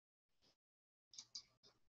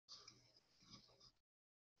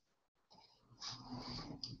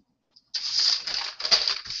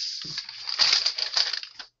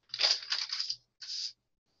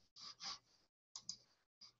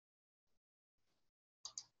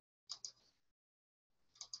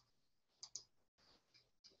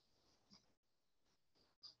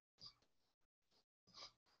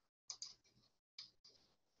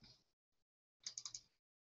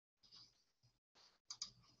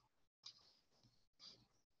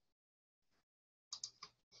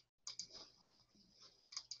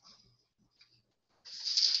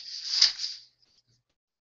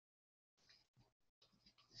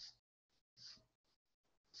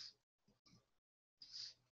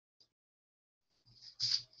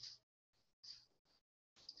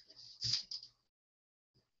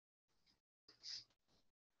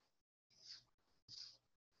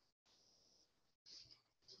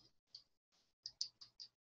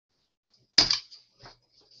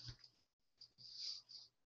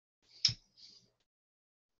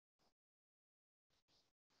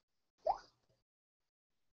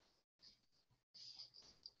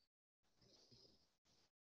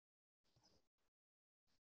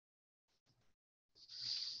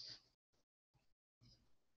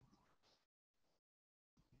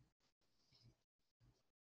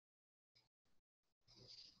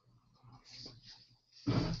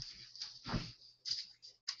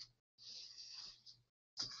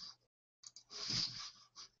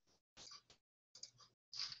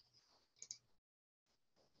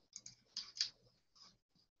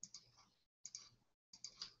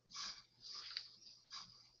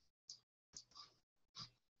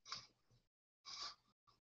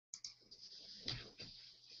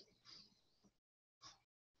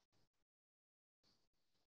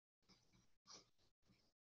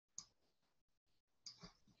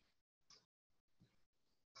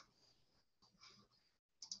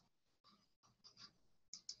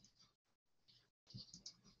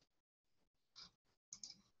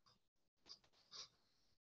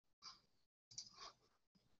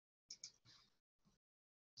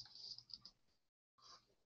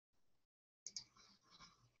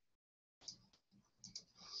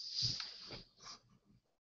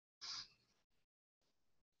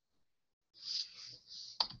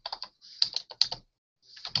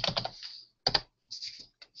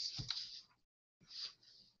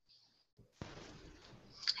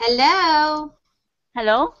Hello.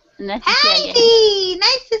 Hello. Nice to see you again. Heidi,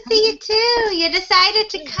 nice to see you too. You decided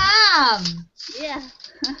to come. Yeah.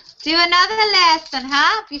 Do another lesson,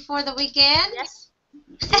 huh? Before the weekend? Yes.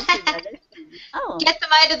 Yes. Oh. Get them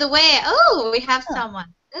out of the way. Oh, we have Oh.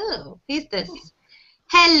 someone. Oh, who's this?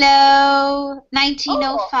 Hello,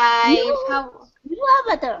 1905. New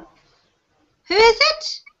avatar. Who is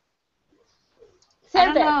it? I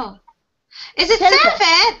don't Servet. know. Is it Servet.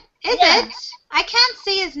 Servet? Is Yeah. it? I can't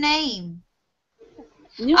see his name.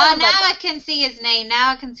 New Oh, avatar. now I can see his name.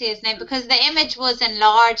 Now I can see his name because the image was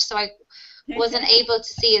enlarged, so I wasn't able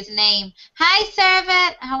to see his name. Hi,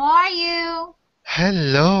 Servet. How are you?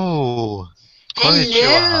 Hello.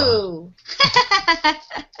 Hello.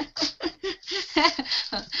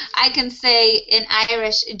 I can say in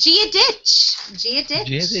Irish, Gia Ditch. Gia Ditch.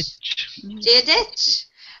 Gia Ditch.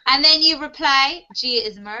 And then you reply, Gia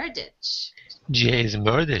is Murditch. Gia is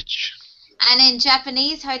Murditch. And in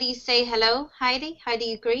Japanese, how do you say hello, Heidi? How do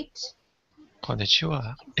you greet?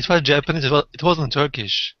 Konnichiwa. It was Japanese. It wasn't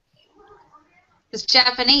Turkish. It's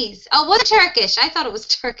Japanese. Oh, was it Turkish? I thought it was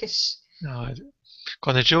Turkish. No,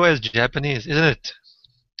 Konnichiwa is Japanese, isn't it?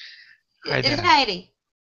 Is it Heidi?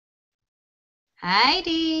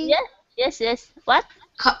 Heidi. Yes. What?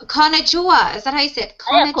 Konnichiwa. Is that how you say it?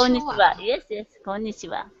 Konnichiwa. Yes.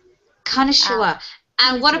 Konnichiwa. Konnichiwa.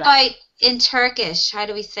 And what about in Turkish? How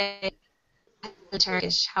do we say in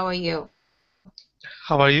Turkish? How are you?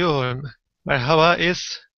 How are you? Merhaba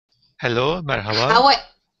is hello. Merhaba.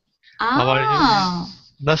 How are you?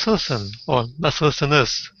 Nasılsın? Or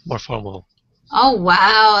nasılsınız? More formal. Oh,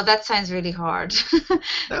 wow. That sounds really hard.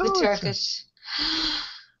 The Turkish.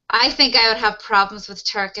 I think I would have problems with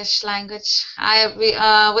Turkish language.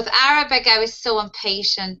 With Arabic, I was so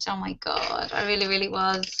impatient. Oh my God, I really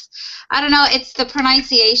was. I don't know. It's the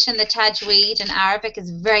pronunciation, the tajweed in Arabic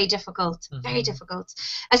is very difficult. Very difficult,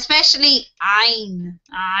 especially ayn.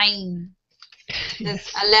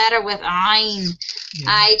 There's a letter with ayn. Yeah.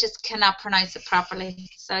 I just cannot pronounce it properly.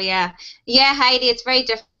 So yeah, Heidi, it's very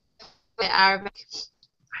difficult with Arabic.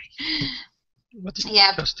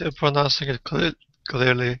 You're still pronouncing it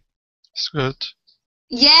clearly. It's good.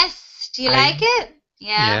 Yes. Do you like it?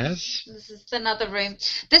 Yeah. Yes. This is another room.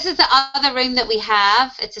 This is the other room that we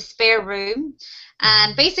have. It's a spare room.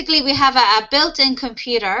 And basically we have a built-in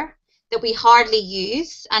computer that we hardly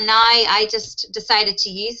use. And now I just decided to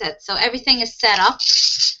use it. So everything is set up.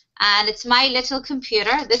 And it's my little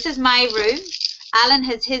computer. This is my room. Alan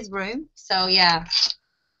has his room. So yeah.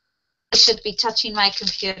 I should be touching my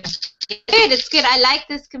computer. It's good. I like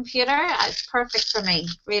this computer. It's perfect for me.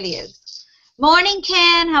 Really is. Morning,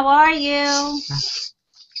 Ken. How are you?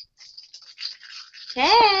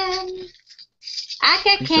 Ken.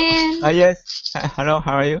 Aka Ken. Yes. Hello.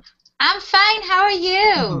 How are you? I'm fine. How are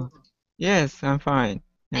you? Yes, I'm fine.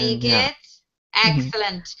 Are you good? Yeah.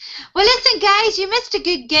 Excellent. Well, listen, guys. You missed a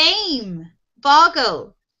good game.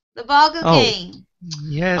 Boggle. The Boggle game.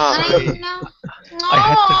 Yes. I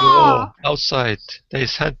had to go outside. They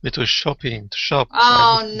sent me to shop.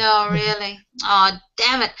 Oh, no, really? Oh,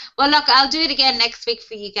 damn it. Well, look, I'll do it again next week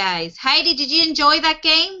for you guys. Heidi, did you enjoy that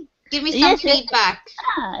game? Give me some feedback.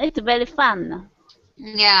 It's very fun.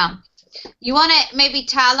 Yeah. You want to maybe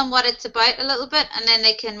tell them what it's about a little bit, and then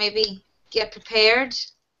they can maybe get prepared?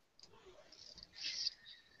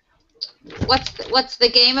 What's the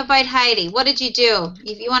game about, Heidi? What did you do?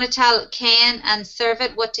 If you want to tell Ken and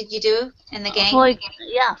Servet, what did you do in the game?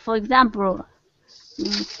 For example, let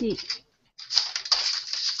me see.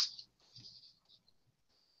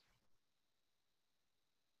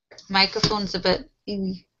 Microphone's a bit.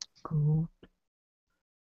 Cool.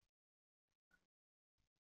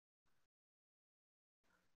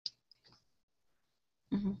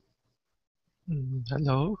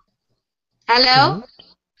 Hello. Hello.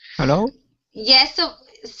 Hello? Yes, so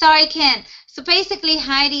sorry, Ken. So basically,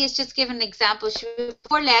 Heidi has just given an example. She put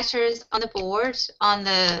 4 letters on the board, on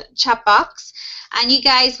the chat box, and you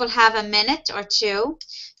guys will have a minute or 2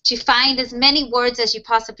 to find as many words as you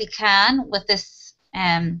possibly can with this,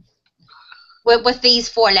 with these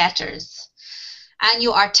 4 letters. And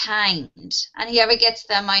you are timed. And whoever gets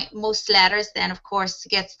the most letters, then of course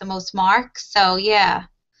gets the most marks. So yeah.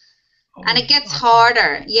 And it gets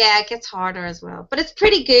harder. Yeah, it gets harder as well. But it's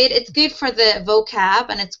pretty good. It's good for the vocab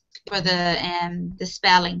and it's for the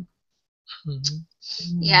spelling.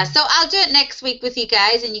 Yeah, so I'll do it next week with you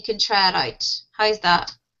guys and you can try it out. How's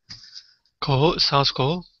that? Cool. Sounds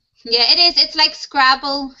cool. Yeah, it is. It's like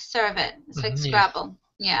Scrabble, Servet. It's like Scrabble.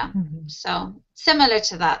 Yeah. So similar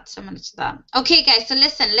to that. Okay, guys, so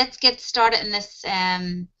listen, let's get started in this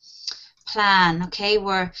plan. Okay,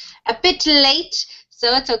 we're a bit late.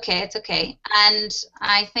 So it's okay. It's okay. And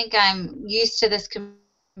I think I'm used to this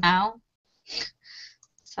now.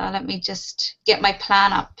 So let me just get my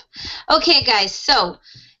plan up. Okay, guys. So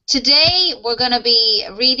today we're going to be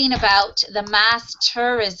reading about the mass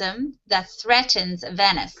tourism that threatens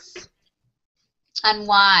Venice. And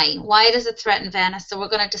why? Why does it threaten Venice? So we're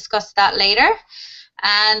going to discuss that later.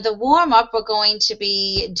 And the warm-up we're going to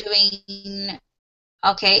be doing,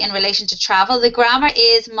 okay, in relation to travel. The grammar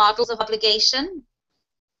is models of obligation.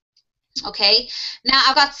 Okay, now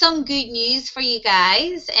I've got some good news for you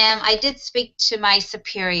guys. I did speak to my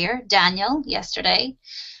superior, Daniel, yesterday,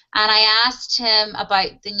 and I asked him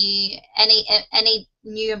about the new any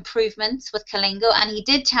new improvements with Kalingo, and he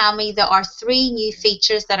did tell me there are 3 new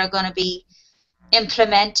features that are going to be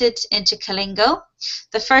implemented into Kalingo.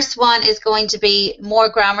 The first one is going to be more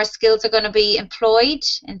grammar skills are going to be employed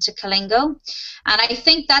into Kalingo, and I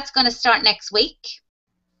think that's going to start next week.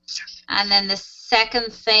 And then the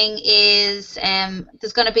second thing is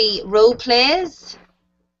there's going to be role plays.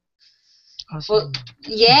 Awesome. Well,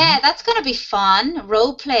 yeah, that's going to be fun,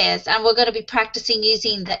 role plays, and we're going to be practicing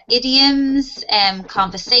using the idioms,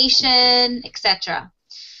 conversation, etc.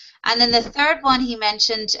 And then the third one he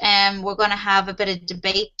mentioned, we're going to have a bit of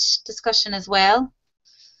debate discussion as well.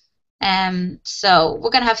 So we're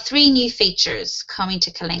going to have 3 new features coming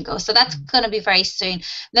to Kalingo. So that's going to be very soon.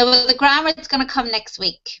 Now the grammar is going to come next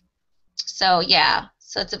week. So yeah,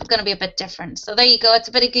 so it's going to be a bit different. So there you go. It's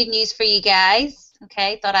a bit of good news for you guys.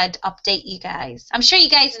 Okay, thought I'd update you guys. I'm sure you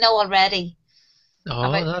guys know already.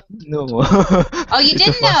 No, not. No. Oh, you It's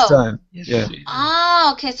the didn't first know? time. Yes, Yeah. Oh,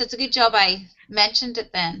 okay. So it's a good job I mentioned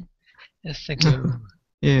it then. yes, thank you.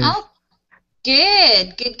 Yes. Oh,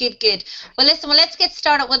 good, good, good, good. Well, listen, let's get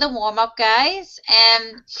started with a warm-up, guys.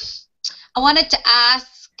 I wanted to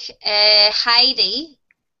ask Heidi,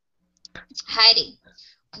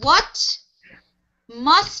 what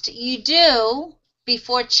must you do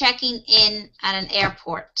before checking in at an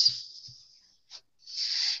airport?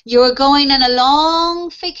 You're going on a long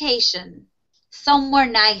vacation, somewhere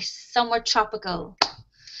nice, somewhere tropical,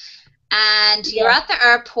 and you're at the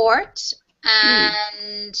airport,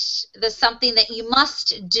 and there's something that you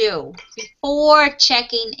must do before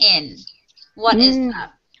checking in. What is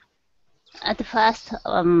that? At first,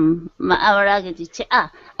 our luggage check.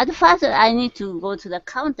 At first, I need to go to the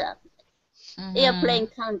counter, airplane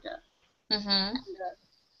counter. Mm-hmm.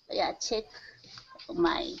 Yeah, check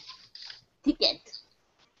my ticket,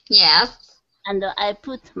 Yes. and I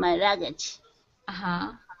put my luggage,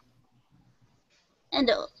 Uh-huh. and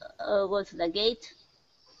go to the gate.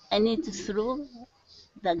 I need to through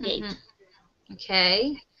the gate.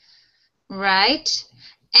 Okay. Right.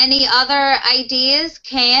 Any other ideas,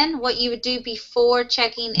 Ken, what you would do before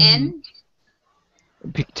checking in?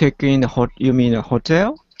 Check in you mean a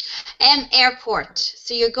hotel? Airport.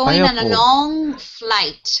 So you're going on a Airport. long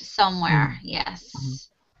flight somewhere. Yes.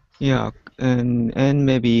 Yeah, and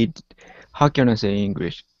maybe how can I say in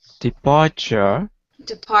English? Departure.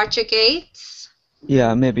 Departure gates.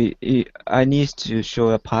 Yeah, maybe I need to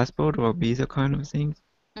show a passport or visa kind of thing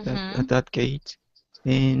at that gate,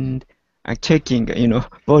 and checking,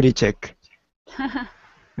 body check.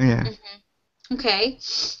 Yeah. Okay.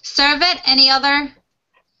 Servet, any other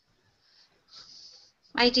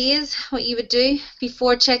ideas what you would do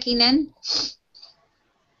before checking in?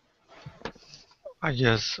 I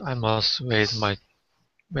guess I must wait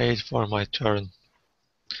for my turn.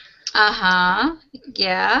 Uh-huh.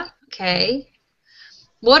 Yeah. Okay.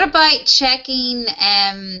 What about checking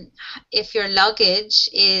if your luggage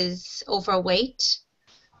is overweight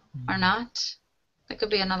or not? That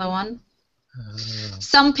could be another one.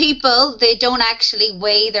 Some people, they don't actually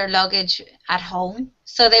weigh their luggage at home.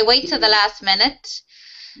 So they wait till the last minute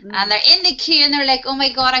and they're in the queue and they're like, oh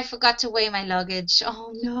my God, I forgot to weigh my luggage.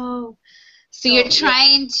 Oh no. So you're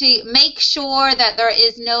trying to make sure that there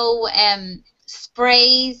is no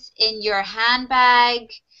sprays in your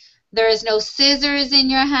handbag. There is no scissors in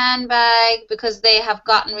your handbag because they have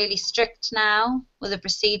gotten really strict now with the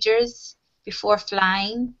procedures before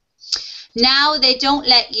flying. Now they don't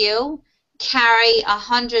let you carry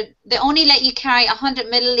they only let you carry 100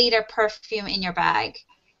 milliliter perfume in your bag.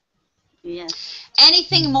 Yes.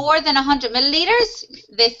 Anything more than 100 milliliters,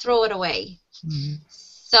 they throw it away.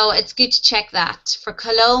 So it's good to check that. For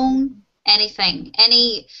cologne, anything,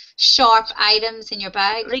 any sharp items in your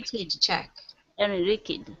bag, it's good to check. Any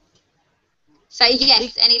liquid. So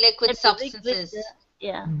yes, any liquid substances.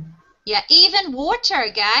 Yeah. Yeah, even water,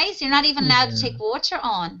 guys. You're not even allowed to take water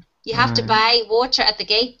on. You have to buy water at the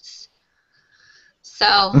gates.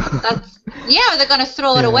 So that's they're gonna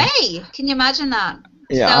throw it away. Can you imagine that?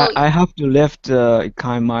 Yeah, So, I have to left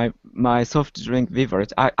my my soft drink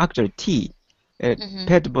beverage, actually tea, Mm-hmm.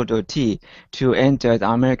 pet bottle tea, to enter the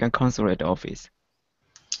American consulate office.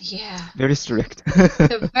 Yeah. Very strict.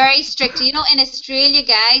 They're very strict. You know, in Australia,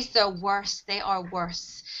 guys, they're worse. They are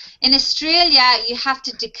worse. In Australia, you have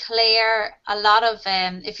to declare a lot of,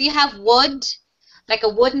 if you have wood, like a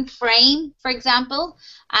wooden frame, for example,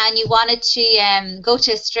 and you wanted to go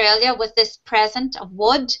to Australia with this present of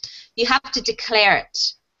wood, you have to declare it.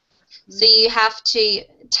 So you have to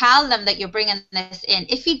tell them that you're bringing this in.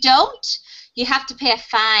 If you don't, you have to pay a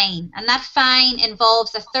fine, and that fine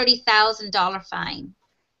involves a $30,000 fine,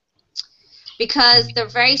 because they're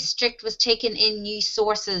very strict with taking in new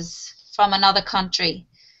sources from another country.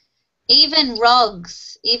 Even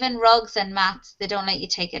rugs and mats, they don't let you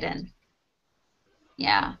take it in.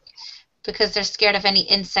 Yeah, because they're scared of any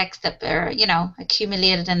insects that are, you know,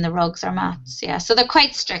 accumulated in the rugs or mats. Yeah, so they're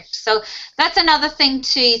quite strict. So that's another thing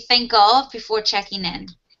to think of before checking in.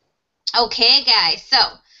 Okay, guys, so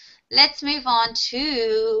let's move on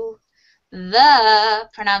to the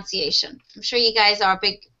pronunciation. I'm sure you guys are a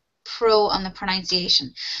big pro on the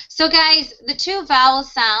pronunciation. So guys, the two vowel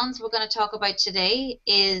sounds we're going to talk about today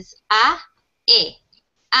is a, e,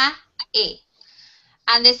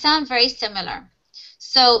 and they sound very similar.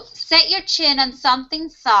 So set your chin on something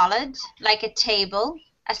solid, like a table,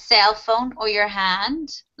 a cell phone, or your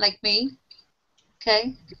hand, like me.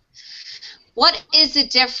 Okay. What is the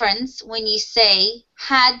difference when you say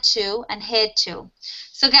had to and head to?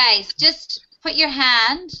 So guys, just put your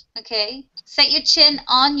hand, okay, set your chin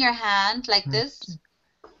on your hand like this.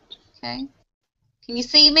 Okay. Can you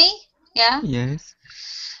see me? Yeah? Yes.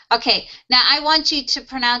 Okay. Now I want you to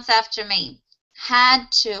pronounce after me.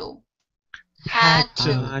 Had to. Had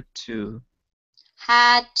to. Had to.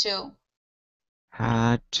 Had to.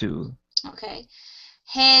 Had to. Okay.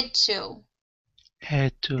 Head to.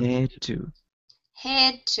 Had to. Had to.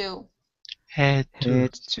 Head to. Had to.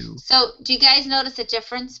 Had to. So do you guys notice a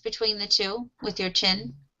difference between the two with your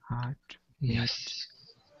chin? Had to. Yes.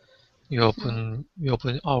 We open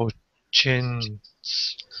our chins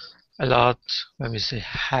a lot when we say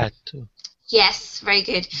had to. Yes, very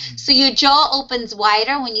good. So your jaw opens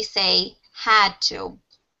wider when you say had to.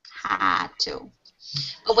 Had to.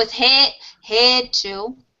 But with head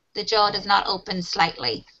to, the jaw does not open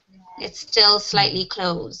slightly. It's still slightly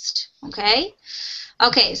closed. Okay?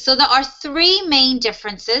 Okay, so there are three main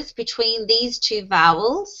differences between these two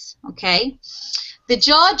vowels. Okay? The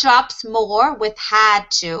jaw drops more with had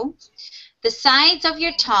to. The sides of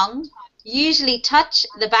your tongue usually touch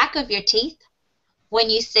the back of your teeth when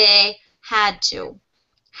you say had to.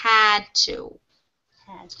 Had to.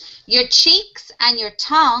 Your cheeks and your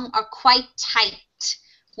tongue are quite tight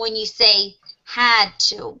when you say had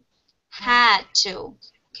to. Had to.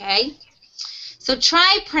 Okay? So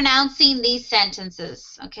try pronouncing these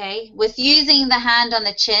sentences, okay, with using the hand on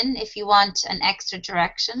the chin if you want an extra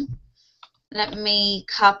direction. Let me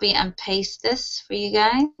copy and paste this for you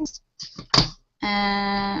guys.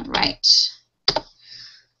 Right.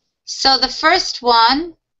 So the first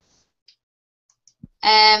one,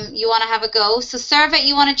 you want to have a go. So Servet,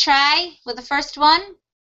 you want to try with the first one?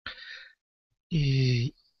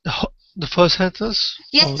 The first sentence?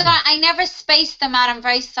 Yes, sir. I never spaced them out. I'm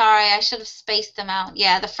very sorry. I should have spaced them out.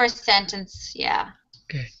 Yeah, the first sentence. Yeah.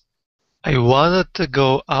 Okay. I wanted to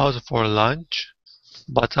go out for lunch,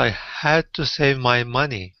 but I had to save my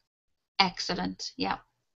money. Excellent. Yeah.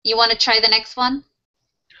 You want to try the next one?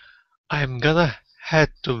 I'm gonna head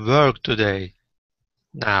to work today.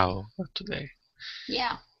 Now, not today.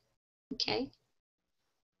 Yeah. Okay.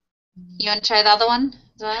 You want to try the other one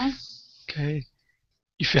as well? Okay.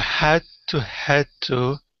 If you had to head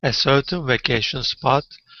to a certain vacation spot,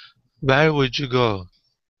 where would you go?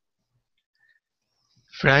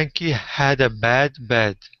 Frankie had a bad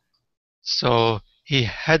bed, so he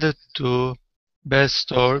headed to bed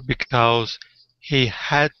store because he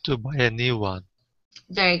had to buy a new one.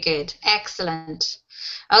 Very good. Excellent.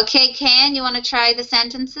 Okay, Ken, you want to try the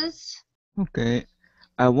sentences? Okay.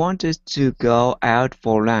 I wanted to go out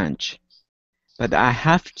for lunch, but I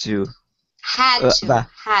have to. Had to.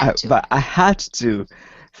 But I had to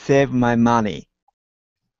save my money.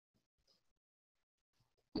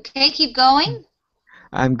 Okay, keep going.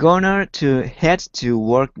 I'm gonna to head to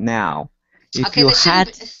work now. If Okay, you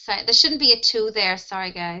there shouldn't be a to there.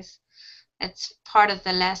 Sorry, guys. It's part of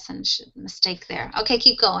the lesson. Mistake there. Okay,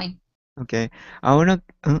 keep going. Okay.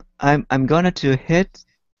 I'm gonna to head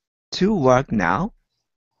to work now.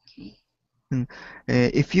 Okay.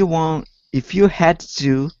 If you had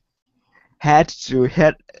to head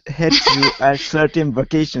to a certain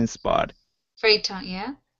vacation spot, Very tongue,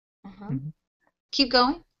 yeah. Mhm. Keep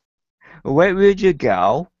going. where would you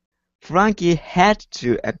go? Frankie had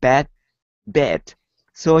to a bad bed,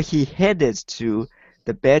 so he headed to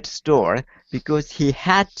the bed store because he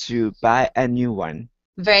had to buy a new one.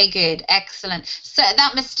 Very good. Excellent. So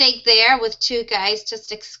that mistake there with two guys,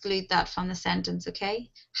 just exclude that from the sentence, okay?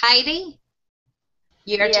 Heidi,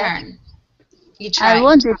 your turn. You try. I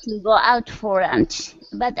wanted to go out for lunch,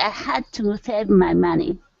 but I had to save my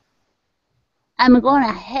money. I'm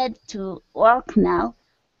gonna head to work now.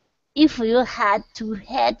 If you had to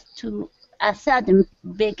head to a certain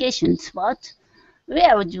vacation spot,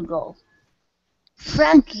 where would you go?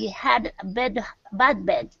 Frankie had a bad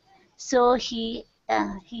bed, so he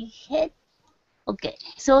headed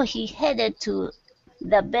to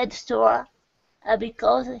the bed store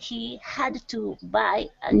because he had to buy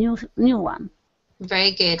a new one.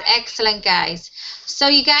 Very good. Excellent, guys. So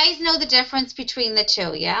you guys know the difference between the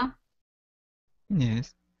two, yeah?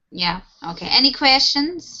 Yes. Yeah. Okay. Any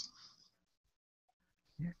questions?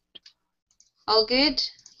 All good?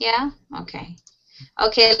 Yeah? Okay.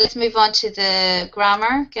 Okay, let's move on to the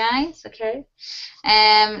grammar, guys. Okay.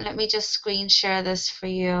 Let me just screen share this for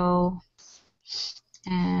you.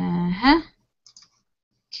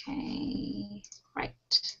 Okay. Right.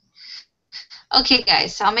 Okay,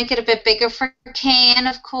 guys, so I'll make it a bit bigger for Ken,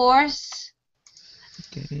 of course.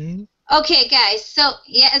 Okay. Okay, guys, so,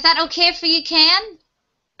 yeah, is that okay for you, Ken?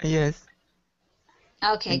 Yes.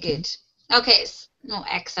 Okay, Thank you. good. Okay, no,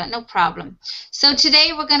 excellent, no problem. So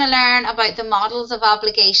today we're going to learn about the models of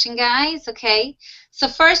obligation, guys, okay? So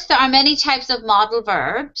first, there are many types of modal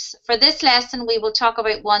verbs. For this lesson, we will talk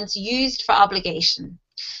about ones used for obligation.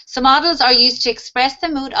 So modals are used to express the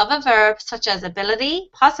mood of a verb, such as ability,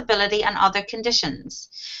 possibility, and other conditions.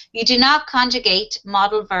 You do not conjugate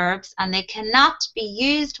modal verbs, and they cannot be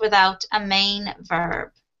used without a main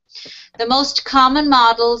verb. The most common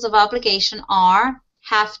modals of obligation are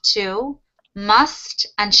have to, must,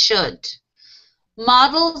 and should.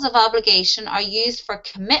 Modals of obligation are used for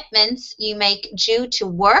commitments you make due to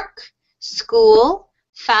work, school,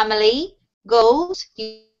 family, goals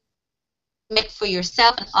you make for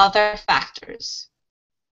yourself, and other factors.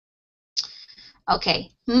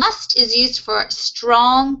 Okay, must is used for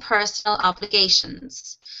strong personal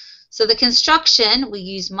obligations. So the construction, we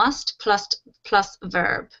use must plus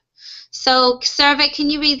verb. So, Servais, can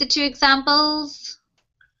you read the two examples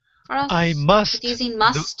for us? I must using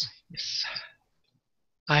must. Yes.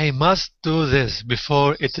 I must do this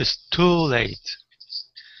before it is too late.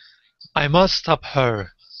 I must stop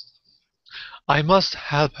her. I must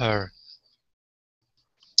help her.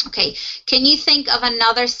 Okay, can you think of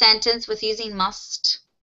another sentence with using must?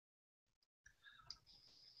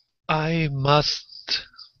 I must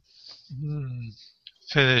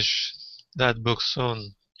finish that book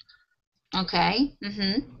soon. Okay,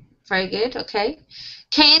 very good, okay.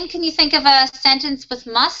 Ken, can you think of a sentence with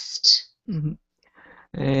must?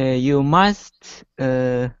 You must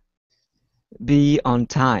be on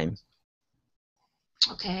time.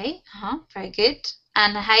 Okay, very good.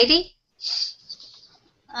 And Heidi?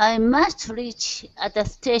 I must reach at the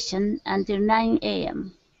station until 9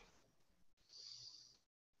 a.m.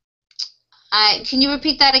 Can you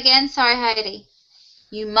repeat that again? Sorry, Heidi.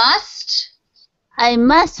 You must? I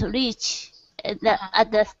must reach at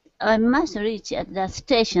the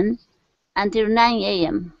station until 9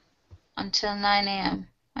 a.m. Until 9 a.m.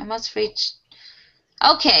 I must reach.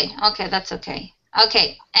 Okay, that's okay.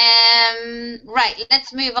 Okay, right,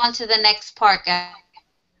 let's move on to the next part,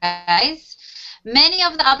 guys. Many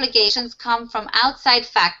of the obligations come from outside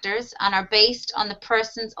factors and are based on the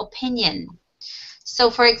person's opinion. So,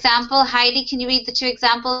 for example, Heidi, can you read the two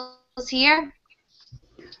examples here?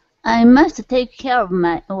 I must take care of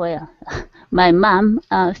my mom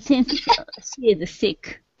since she is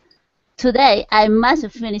sick. Today, I must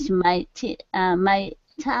finish my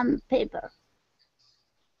term paper.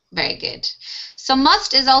 Very good. So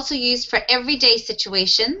must is also used for everyday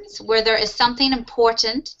situations where there is something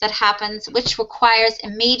important that happens which requires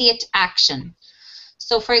immediate action.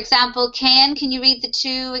 So, for example, can you read the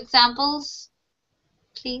two examples,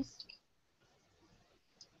 please?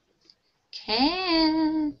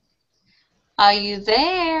 Can, are you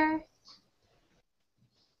there?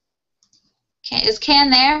 Is Can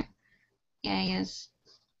there? Yeah, he is.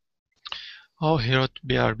 Oh, he wrote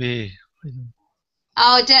BRB.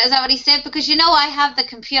 Oh, is that what he said? Because, you know, I have the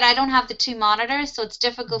computer. I don't have the two monitors, so it's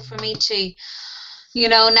difficult for me to, you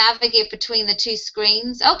know, navigate between the two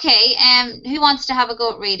screens. Okay, who wants to have a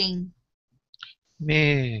go at reading?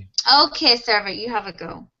 Me. Okay, Servais, you have a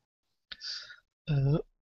go.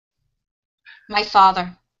 My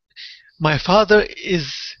father. My father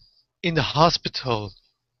is in the hospital.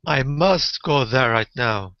 I must go there right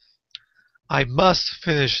now. I must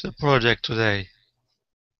finish the project today.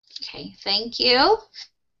 Okay, thank you.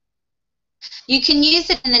 You can use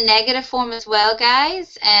it in the negative form as well,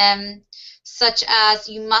 guys, such as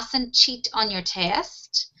you mustn't cheat on your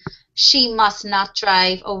test. She must not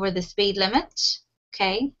drive over the speed limit.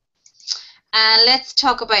 Okay. And let's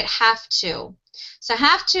talk about have to. So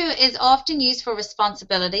have to is often used for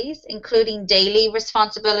responsibilities, including daily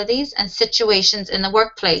responsibilities and situations in the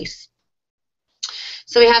workplace.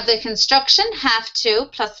 So we have the construction, have to,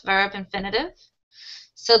 plus verb infinitive.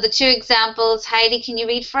 So the two examples, Heidi, can you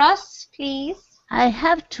read for us, please? I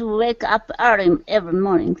have to wake up early every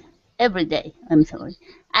morning, every day. I'm sorry.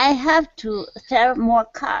 I have to sell more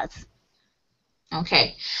cars.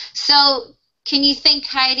 Okay. So can you think,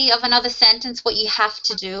 Heidi, of another sentence, what you have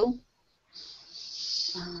to do?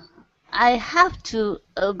 I have to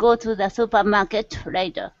go to the supermarket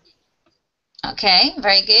later. Okay,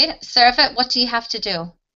 very good. Surfeit, what do you have to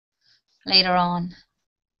do later on?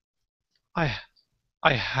 I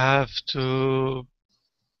have to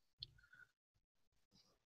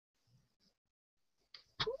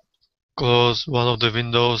close one of the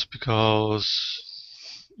windows because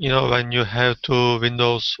when you have two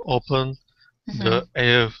windows open, the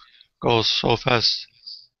air goes so fast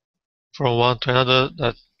from one to another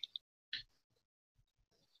that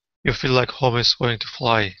you feel like home is going to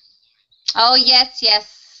fly. Oh, yes,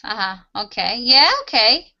 yes. Okay. Yeah,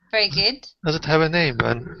 okay. Very good. Does it have a name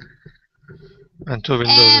when two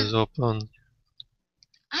windows is open?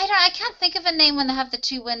 I can't think of a name when they have the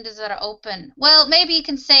two windows that are open. Well, maybe you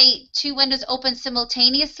can say two windows open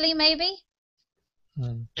simultaneously, maybe.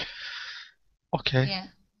 Okay. Yeah.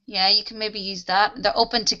 Yeah, you can maybe use that. They're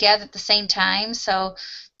open together at the same time, so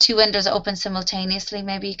two windows open simultaneously.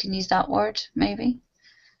 Maybe you can use that word, maybe.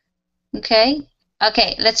 Okay.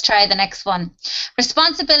 Okay, let's try the next one.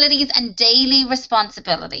 Responsibilities and daily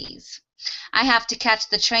responsibilities. I have to catch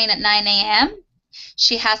the train at 9 a.m.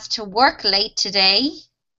 She has to work late today.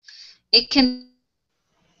 It can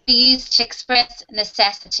be used to express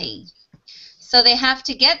necessity. So they have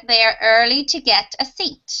to get there early to get a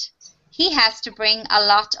seat. He has to bring a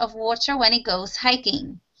lot of water when he goes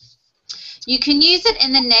hiking. You can use it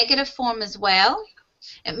in the negative form as well.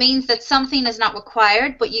 It means that something is not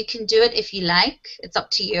required, but you can do it if you like. It's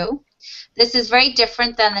up to you. This is very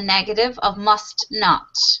different than the negative of must not.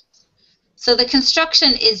 So the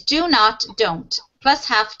construction is do not, don't, plus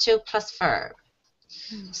have to, plus verb.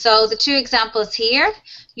 So the two examples here,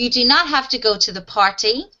 you do not have to go to the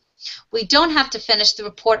party. We don't have to finish the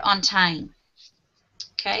report on time.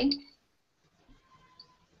 Okay.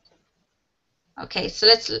 Okay, so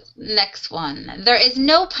next one. There is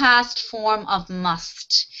no past form of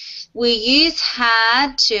must. We use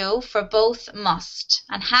had to for both must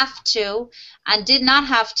and have to and did not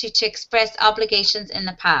have to express obligations in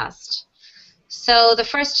the past. So the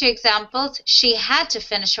first two examples, she had to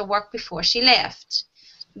finish her work before she left.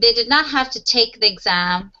 They did not have to take the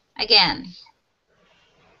exam again.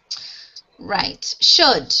 Right.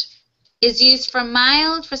 Should is used for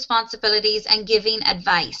mild responsibilities and giving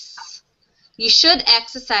advice. You should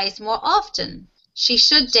exercise more often. She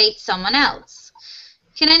should date someone else.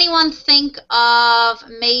 Can anyone think of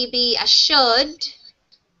maybe a should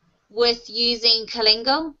with using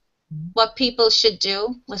Kalingo? What people should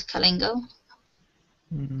do with Kalingo?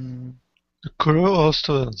 The crew or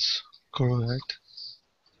students? Correct.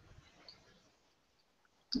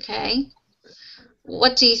 Okay.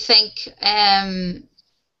 What do you think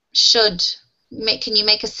should? Can you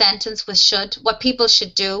make a sentence with should? What people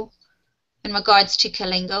should do in regards to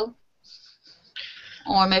Kalingo?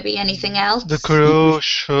 Or maybe anything else? The crew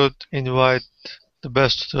should invite the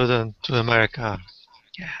best student to America.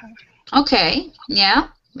 Yeah. Okay. Yeah.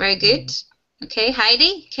 Very good. Okay.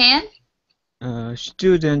 Heidi, Ken?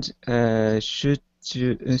 Students should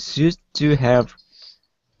have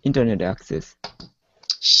internet access.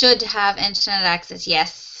 Should have internet access.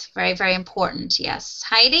 Yes. Very, very important. Yes.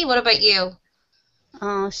 Heidi, what about you?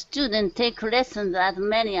 Students take lessons as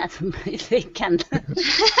many as they can.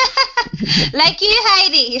 Like you,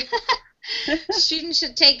 Heidi. Students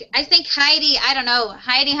should take, I think Heidi, I don't know.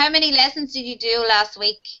 Heidi, how many lessons did you do last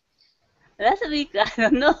week? Last week, I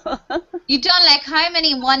don't know. You done like how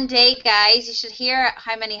many in one day, guys? You should hear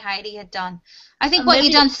how many Heidi had done. I think Maybe,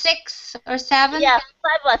 you done 6 or 7? Yeah,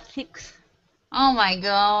 5 or 6. Oh my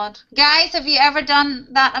God. Guys, have you ever done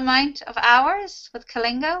that amount of hours with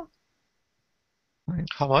Kalingo?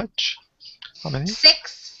 How much? How many?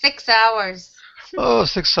 6 hours. Oh,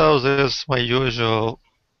 6 hours is my usual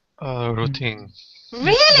routine.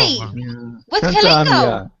 Really? Yeah. With Sometimes, Kalingo?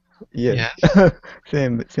 yeah. Yes.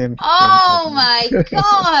 Same. Oh pattern. my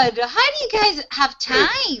God. How do you guys have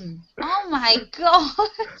time? Oh my God.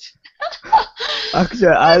 Actually,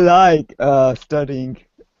 I like studying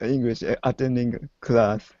English, attending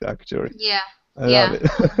class. Actually, Yeah. I love Yeah.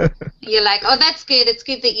 it. You're like, oh, that's good. It's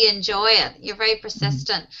good that you enjoy it. You're very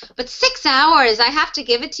persistent. But 6 hours, I have to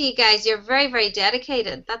give it to you guys. You're very, very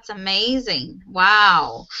dedicated. That's amazing.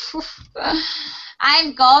 Wow.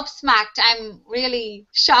 I'm gobsmacked. I'm really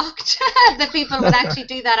shocked that people would actually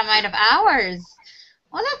do that amount of hours.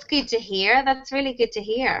 Well, that's good to hear. That's really good to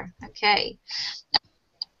hear. Okay.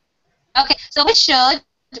 Okay, so with should,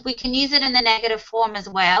 we can use it in the negative form as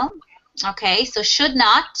well. Okay, so should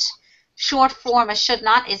not, short form of should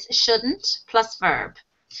not is shouldn't plus verb.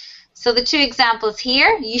 So the two examples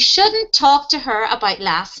here, you shouldn't talk to her about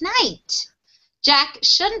last night. Jack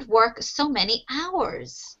shouldn't work so many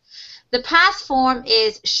hours. The past form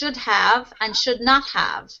is should have and should not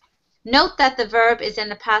have. Note that the verb is in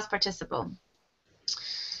the past participle.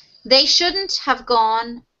 They shouldn't have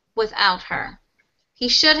gone without her. He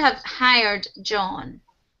should have hired John.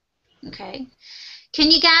 Okay. Can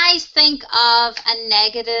you guys think of a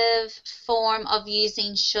negative form of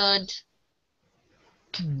using should?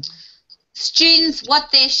 Students, what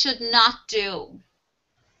they should not do.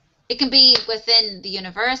 It can be within the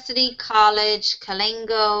university, college,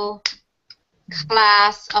 Kalingo,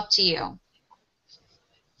 class, up to you.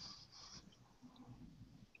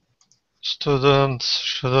 Students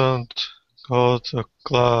shouldn't go to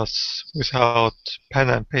class without pen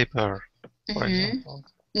and paper, for example.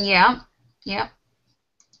 Yeah, yeah.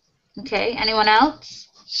 Okay, anyone else?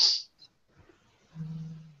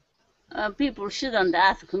 People shouldn't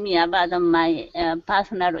ask me about my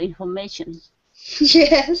personal information.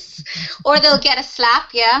 Yes. Or they'll get a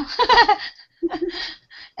slap, yeah.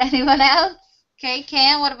 Anyone else? Okay,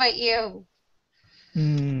 Ken, what about you?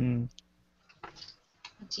 What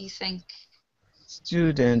do you think?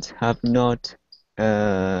 Students have not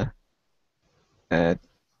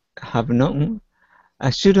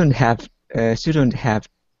shouldn't have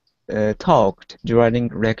talked during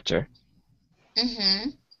lecture.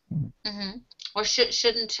 Or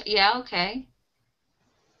shouldn't, yeah, okay.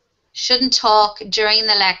 Shouldn't talk during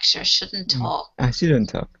the lecture, shouldn't talk. I shouldn't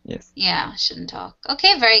talk, yes. Yeah, shouldn't talk.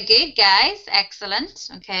 Okay, very good, guys. Excellent.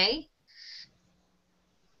 Okay.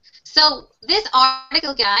 So this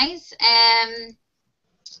article, guys,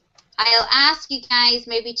 I'll ask you guys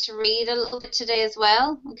maybe to read a little bit today as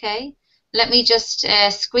well. Okay. Let me just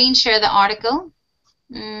screen share the article.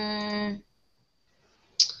 Can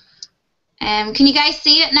you guys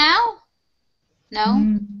see it now?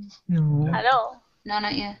 No? No. Hello? No,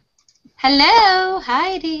 not yet. Hello,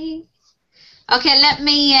 Heidi. Okay, let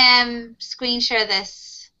me screen share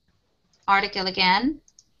this article again.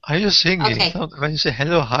 Are you singing? Okay. When you say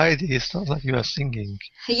hello Heidi, it's not like you are singing.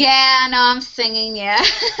 Yeah, no, I'm singing, yeah.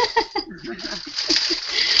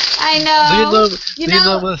 I know. Do you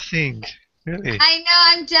know what to sing? Really? I know,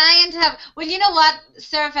 I'm dying to have. Well, you know what,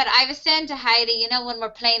 Surfit, I was saying to Heidi, you know, when we're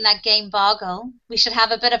playing that game Boggle, we should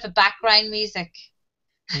have a bit of a background music.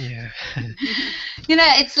 Yeah. You know,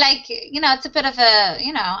 it's like, you know, it's a bit of a,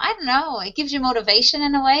 you know, I don't know, it gives you motivation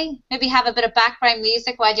in a way. Maybe have a bit of background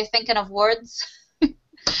music while you're thinking of words.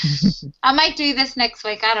 I might do this next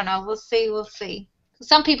week. I don't know. We'll see. We'll see.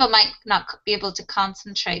 Some people might not be able to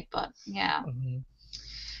concentrate, but yeah.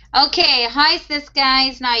 Okay, how's this,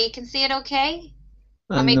 guys? Now you can see it okay?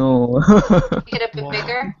 No. Make it a bit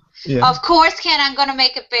bigger? Yeah. Of course, Ken, I'm going to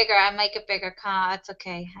make it bigger. I'll make it bigger. It's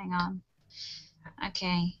okay. Hang on.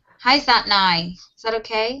 Okay. How's that now? Is that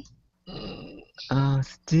okay?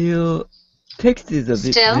 Still, text is a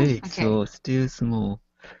bit Still? big, Okay. so still small.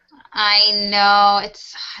 I know.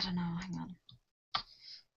 It's, I don't know. Hang on.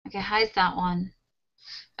 Okay, how's that one?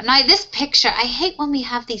 But now this picture, I hate when we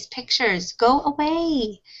have these pictures. Go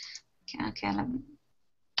away. Okay, let me.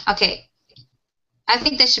 Okay. I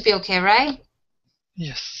think this should be okay, right?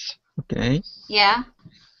 Yes. Okay. Yeah?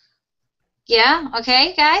 Yeah?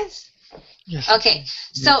 Okay, guys? Yes. Okay.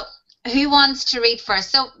 So who wants to read first?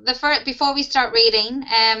 So before we start reading,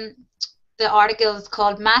 the article is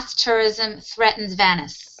called Mass Tourism Threatens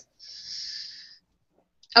Venice.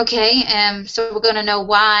 Okay, so we're going to know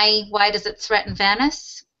why does it threaten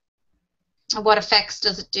Venice? What effects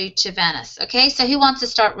does it do to Venice? Okay, so who wants to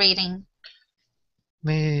start reading?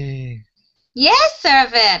 Me. Yes,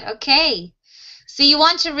 Servet. Okay. So you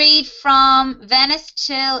want to read from Venice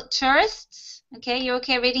till tourists? Okay, you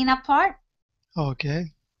okay reading that part?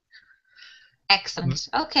 Okay. Excellent.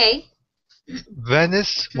 Okay.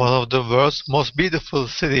 Venice, one of the world's most beautiful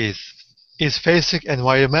cities, is facing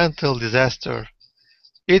environmental disaster.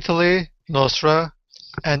 Italy, Nostra,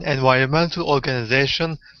 An environmental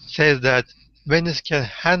organization says that Venice can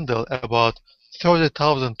handle about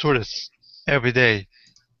 30,000 tourists every day,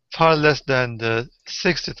 far less than the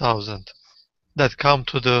 60,000 that come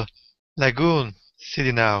to the lagoon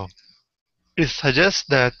city now. It suggests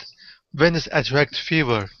that Venice attracts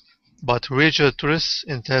fewer, but richer tourists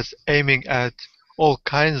instead aiming at all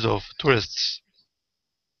kinds of tourists.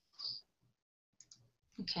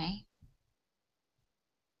 Okay.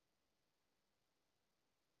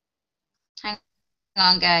 Hang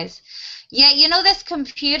on, guys. Yeah, you know this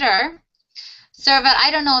computer, Servet, I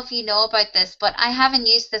don't know if you know about this, but I haven't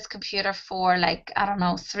used this computer for like, I don't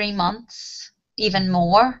know, 3 months, even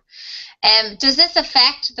more. Does this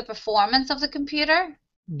affect the performance of the computer?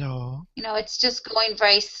 No, You know, it's just going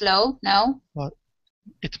very slow, no? but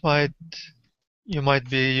you might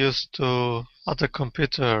be used to other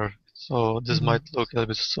computer, so this might look a little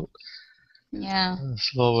bit Yeah.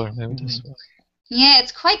 slower, maybe this way. Yeah,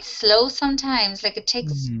 it's quite slow sometimes. Like it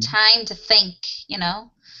takes time to think, you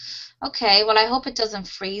know? Okay, well, I hope it doesn't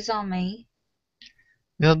freeze on me.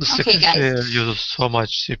 The Okay, guys. secretary uses so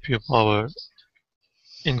much CPU power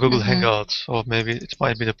in Google Hangouts, so maybe it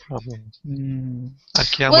might be the problem. And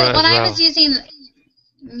camera Well, when as I well. was using,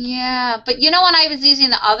 yeah, but you know when I was using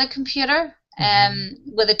the other computer,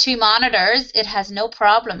 with the 2 monitors, it has no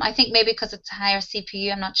problem. I think maybe because it's a higher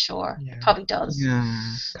CPU, I'm not sure. Yeah. It probably does.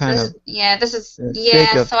 Yeah, So kind this, of. this is,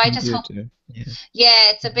 Bigger so I just hope, computer. Yeah.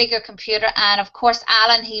 yeah, it's a bigger computer, and of course,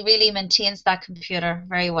 Alan, he really maintains that computer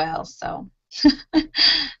very well, so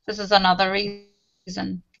this is another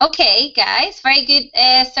reason. Okay, guys, very good,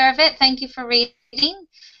 Servet. Thank you for reading.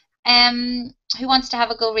 Who wants to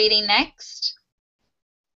have a go reading next?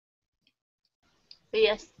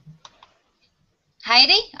 Yes.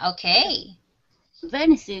 Heidi? Okay.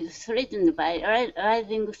 Venice is threatened by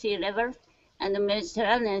rising sea levels and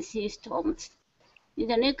Mediterranean sea storms. In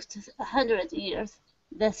the next 100 years,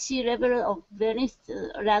 the sea level of Venice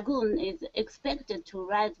lagoon is expected to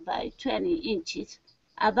rise by 20 inches,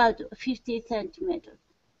 about 50 centimeters.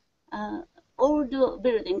 Old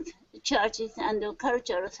buildings, churches, and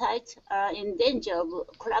cultural sites are in danger of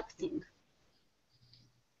collapsing.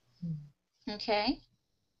 Okay.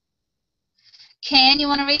 Ken, you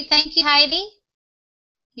want to read? Thank you, Heidi.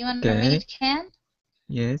 You want to read, Ken?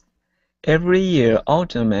 Yes. Every year,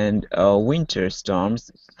 autumn and winter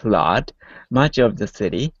storms flood much of the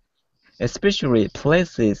city, especially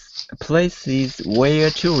places where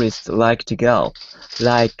tourists like to go,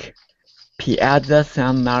 like Piazza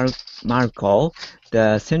San Marco,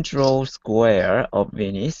 the central square of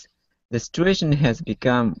Venice. The situation has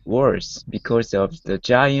become worse because of the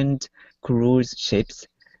giant cruise ships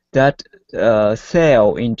that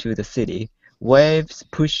sail into the city. Waves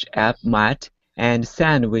push up mud and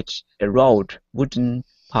sand which erode wooden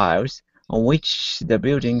piles on which the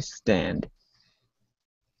buildings stand.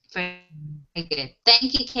 Very good.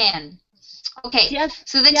 Thank you, Ken. Okay,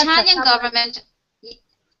 so the Italian government...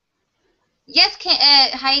 Yes,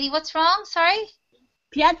 Heidi, what's wrong? Sorry?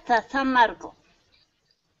 Piazza San Marco.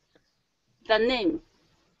 The name.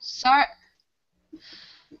 Sorry,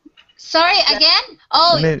 again?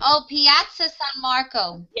 Oh, Piazza San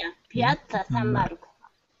Marco. Yeah, Piazza San Marco.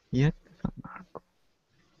 Piazza San Marco.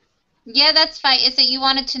 Yeah, that's fine. Is it you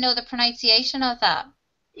wanted to know the pronunciation of that?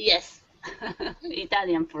 Yes.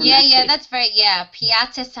 Italian pronunciation. Yeah, that's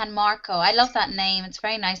Piazza San Marco. I love that name. It's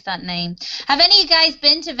very nice, that name. Have any of you guys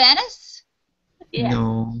been to Venice? Yeah.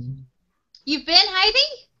 No. You've been,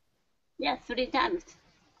 Heidi? Yeah, 3 times.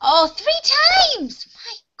 Oh, 3 times!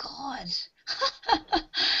 My God.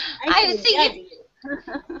 I see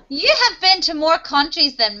you have been to more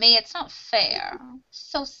countries than me. It's not fair.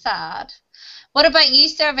 So sad. What about you,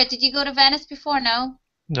 Servet? Did you go to Venice before? No?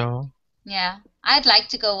 No. Yeah. I'd like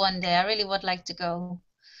to go one day. I really would like to go.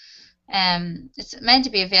 It's meant to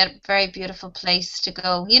be a very, very beautiful place to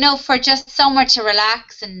go. You know, for just somewhere to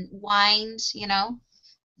relax and wind, you know.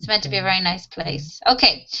 It's meant to be a very nice place.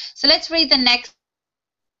 Okay, so let's read the next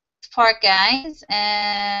part, guys.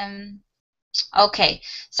 Okay,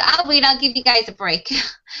 so I'll give you guys a break.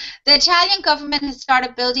 The Italian government has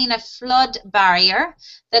started building a flood barrier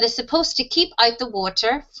that is supposed to keep out the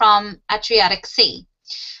water from Adriatic Sea.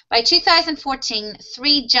 By 2014,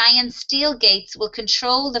 3 giant steel gates will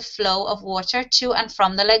control the flow of water to and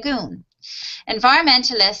from the lagoon.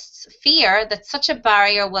 Environmentalists fear that such a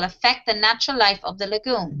barrier will affect the natural life of the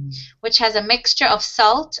lagoon, which has a mixture of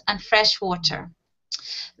salt and fresh water.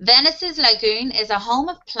 Venice's lagoon is a home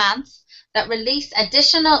of plants that release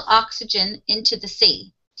additional oxygen into the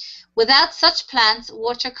sea. Without such plants,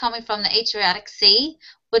 water coming from the Adriatic Sea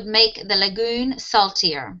would make the lagoon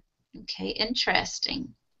saltier. Okay,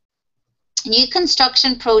 interesting. New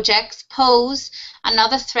construction projects pose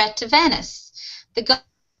another threat to Venice. The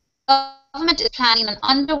government is planning an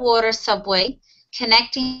underwater subway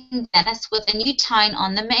connecting Venice with a new town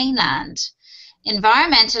on the mainland.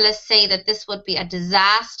 Environmentalists say that this would be a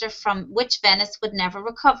disaster from which Venice would never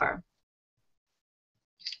recover.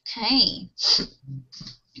 Okay.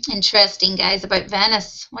 Interesting, guys, about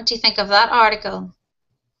Venice. What do you think of that article?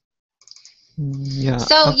 Yeah,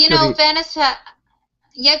 So, you know, actually, Venice...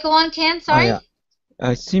 yeah, go on, Ken, sorry. yeah,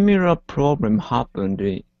 a similar problem happened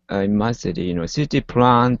in my city. You know, city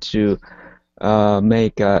plan to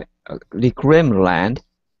make a reclaim land,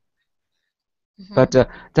 but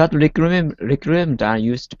that reclaim land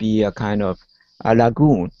used to be a kind of a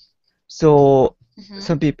lagoon. So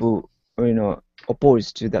some people, you know,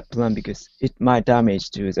 opposed to that plan because it might damage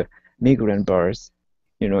to the migrant birds.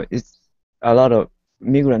 You know, it's a lot of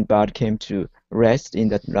migrant birds came to rest in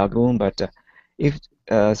that lagoon, but if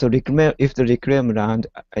the reclaim land,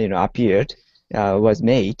 you know, appeared, was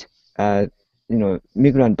made, you know,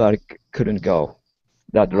 migrant bird couldn't go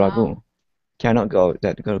that lagoon, cannot go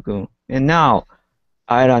that lagoon, and now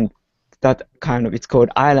island, that kind of, it's called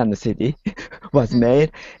island city, was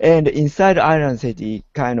made, and inside island city,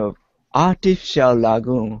 kind of artificial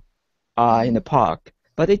lagoon in the park,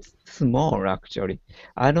 but it's small actually.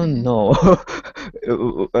 I don't know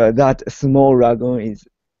that small lagoon is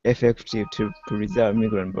effective to preserve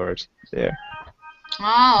migrant birds there.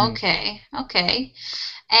 Oh, okay, okay.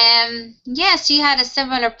 Yes, you had a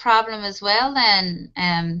similar problem as well then.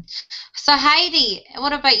 So Heidi,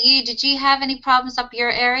 what about you? Did you have any problems up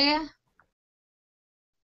your area?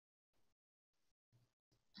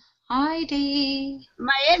 Heidi.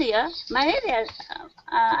 My area,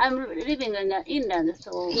 I'm living in the inland,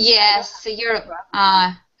 so yes, so you're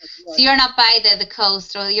not by the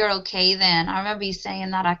coast, so you're okay then. I remember you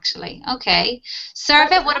saying that actually. Okay,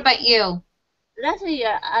 Servet, what about you? Last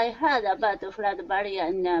year I heard about the flood barrier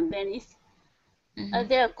in Venice.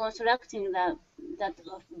 They are constructing that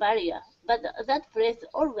barrier, but that place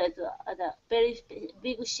always the very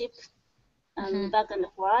big ship back and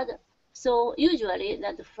forward. So usually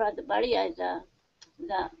that flood barrier is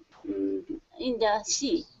in the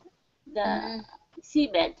sea, the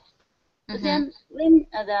seabed. Then when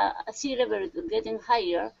the sea level is getting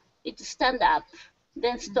higher, it stand up,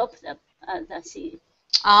 then stop the sea.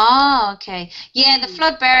 Oh, okay. Yeah, the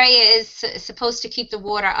flood barrier is supposed to keep the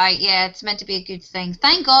water out. Yeah, it's meant to be a good thing.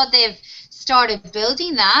 Thank God they've started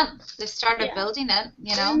building that. They've started building it,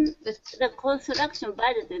 you know. The construction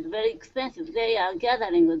budget is very expensive. They are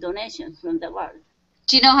gathering a donation from the world.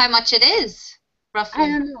 Do you know how much it is, roughly? I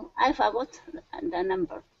don't know. I forgot the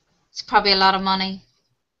number. It's probably a lot of money.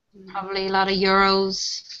 Probably a lot of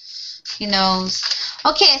euros. Who knows?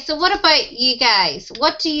 Okay, so what about you guys?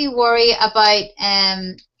 What do you worry about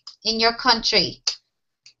in your country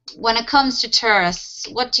when it comes to tourists?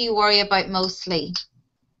 What do you worry about mostly?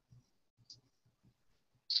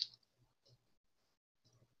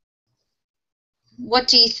 What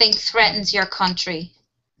do you think threatens your country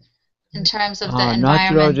in terms of the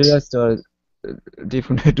environment? Natural disaster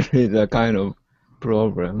definitely the kind of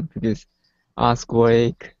problem because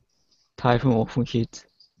earthquake, typhoon often hit,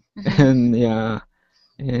 and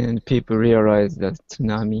and people realize that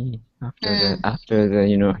tsunami after the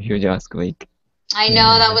you know huge earthquake. I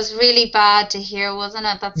know that was really bad to hear, wasn't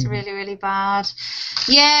it? That's really, really bad.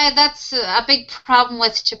 Yeah, that's a big problem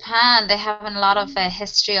with Japan. They have a lot of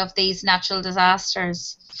history of these natural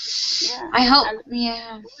disasters. Yeah. I hope, We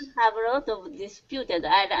have a lot of disputed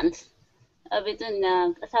islands between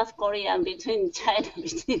South Korea and between China,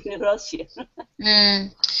 between Russia.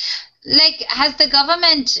 Like, has the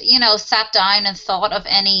government, you know, sat down and thought of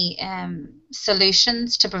any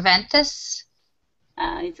solutions to prevent this?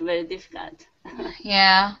 It's very difficult.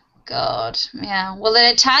 Yeah, God, yeah. Well,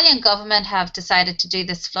 the Italian government have decided to do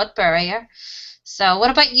this flood barrier. So,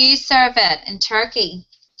 what about you, Servet, in Turkey?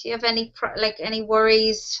 Do you have any any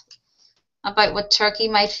worries about what Turkey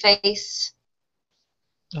might face?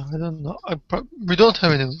 I don't know. We don't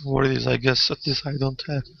have any worries, I guess. At least I don't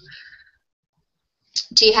have.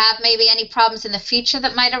 Do you have maybe any problems in the future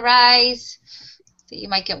that might arise that you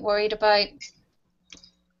might get worried about?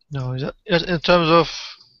 No, in terms of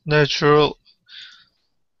natural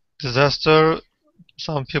disaster,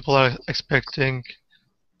 some people are expecting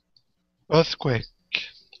an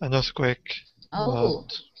earthquake, Oh.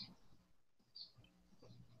 but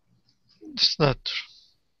it's not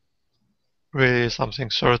really something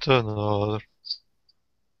certain, or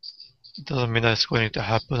it doesn't mean that it's going to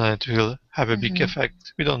happen and it will have a big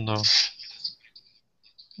effect. We don't know.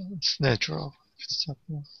 It's natural.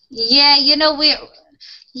 Yeah, you know,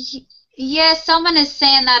 Yeah, someone is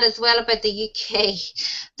saying that as well about the UK.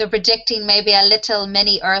 They're predicting maybe a little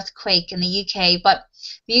mini earthquake in the UK, but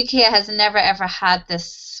the UK has never ever had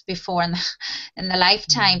this before in the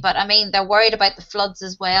lifetime. But I mean, they're worried about the floods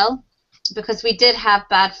as well because we did have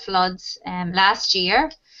bad floods last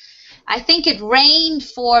year. I think it rained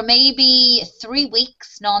for maybe 3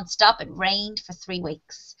 weeks non-stop. It rained for 3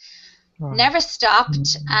 weeks. Never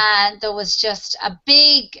stopped, and there was just a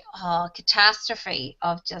big catastrophe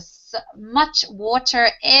of just so much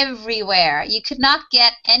water everywhere. You could not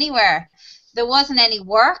get anywhere. There wasn't any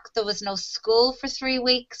work. There was no school for 3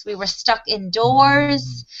 weeks. We were stuck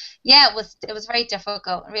indoors. Yeah, it was very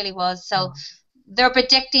difficult. It really was. So they're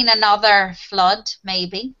predicting another flood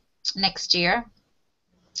maybe next year.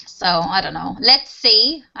 So I don't know. Let's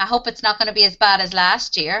see. I hope it's not going to be as bad as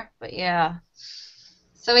last year. But yeah.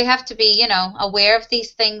 So we have to be, you know, aware of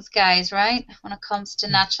these things, guys, right? When it comes to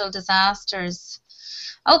natural disasters.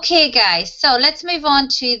 Okay, guys. So let's move on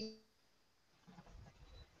to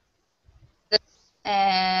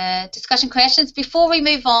the discussion questions. Before we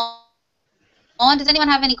move on, does anyone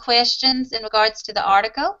have any questions in regards to the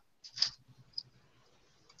article?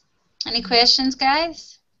 Any questions,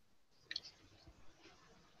 guys?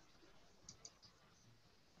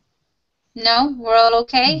 No? We're all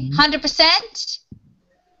okay? 100%?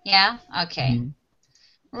 Yeah? Okay.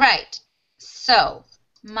 Right. So,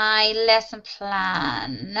 my lesson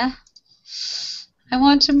plan. I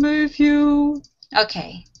want to move you.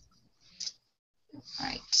 Okay.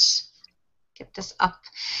 Right. Get this up.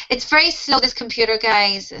 It's very slow, this computer,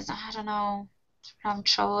 guys. I don't know. I'm having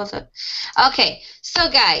trouble with it. Okay. So,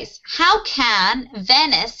 guys, how can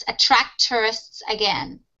Venice attract tourists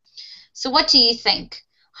again? So, what do you think?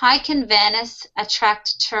 How can Venice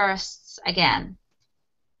attract tourists again?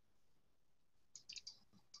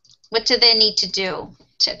 What do they need to do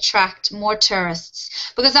to attract more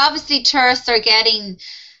tourists? Because obviously tourists are getting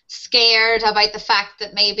scared about the fact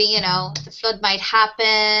that maybe, you know, the flood might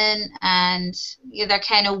happen and they're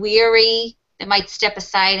kind of weary. They might step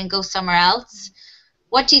aside and go somewhere else.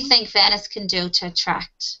 What do you think Venice can do to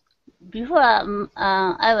attract? Before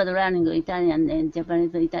I was learning Italian in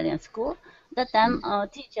Japanese Italian school, that time a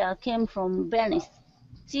teacher came from Venice.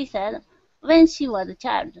 She said when she was a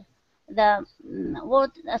child, the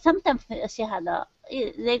word sometimes she had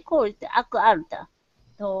they call it acqua alta,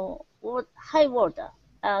 so high water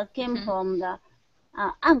came from the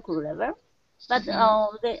ankle level, but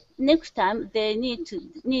the next time they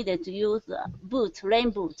needed to use boots, rain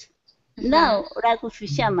boots. Now like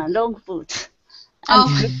fisherman, long boots.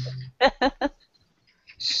 Oh.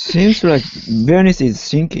 Seems like Venice is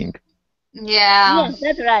sinking. Yeah. Yes,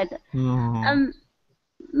 that's right.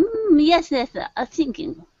 Yes,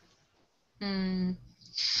 thinking.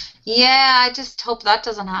 Yeah, I just hope that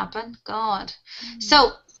doesn't happen. God.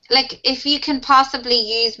 So, like, if you can possibly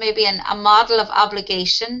use maybe a model of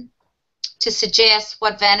obligation to suggest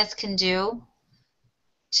what Venice can do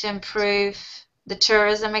to improve the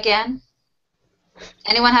tourism again.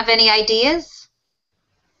 Anyone have any ideas?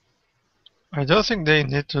 I don't think they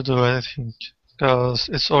need to do anything because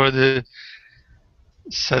it's already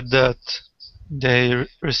said that they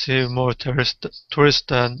receive more tourists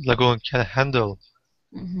than Lagoon can handle.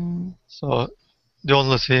 So the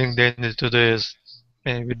only thing they need to do is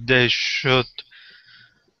maybe they should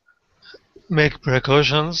make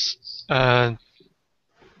precautions and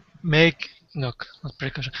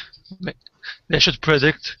they should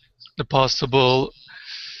predict the possible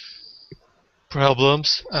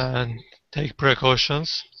problems and take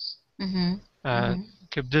precautions and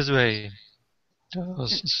keep this way.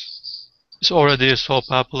 It's already so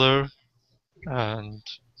popular, and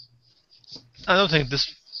I don't think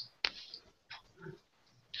this.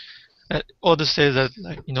 Others say that,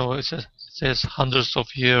 like, you know, it says hundreds of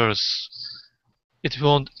years. It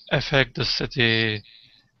won't affect the city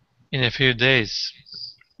in a few days.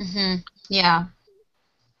 Yeah.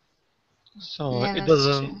 So it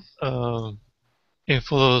doesn't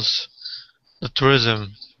influence the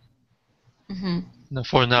tourism.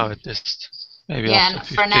 For now, at least. Maybe after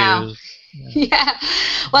 50 for now. years. Yeah.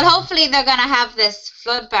 Well, hopefully they're going to have this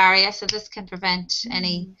flood barrier, so this can prevent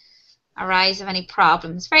any arise of any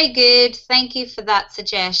problems. Very good. Thank you for that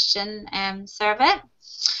suggestion, Servet.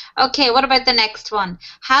 Okay, what about the next one?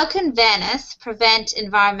 How can Venice prevent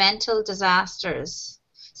environmental disasters?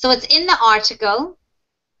 So it's in the article,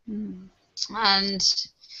 and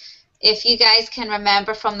if you guys can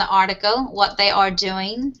remember from the article what they are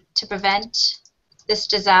doing to prevent this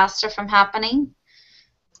disaster from happening.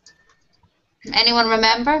 Anyone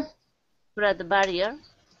remember? Flood barrier.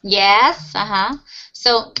 Yes,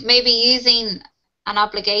 So maybe using an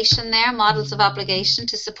obligation there, models of obligation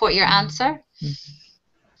to support your answer.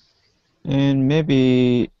 And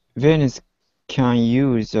maybe Venice can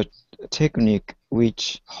use a technique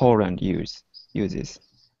which Holland uses.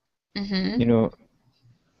 You know,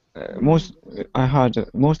 I heard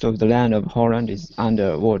most of the land of Holland is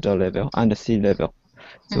under water level, under sea level.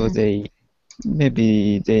 So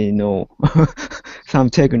maybe they know some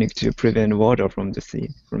technique to prevent water from the sea,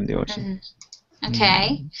 from the ocean.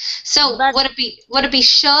 Okay. So would it be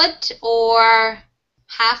should or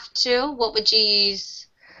have to? What would you use?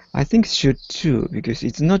 I think should too, because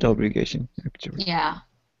it's not obligation actually. Yeah.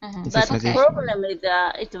 It's a But the suggestion. problem is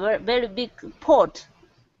it's a very big port,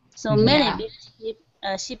 so many big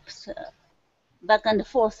ships back and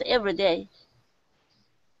forth every day.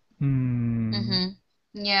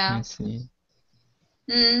 Yeah. I see.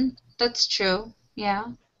 That's true. Yeah.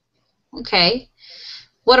 Okay.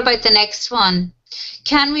 What about the next one?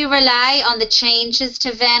 Can we rely on the changes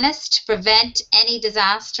to Venice to prevent any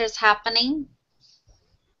disasters happening?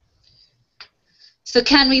 So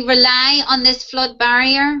can we rely on this flood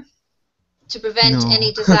barrier to prevent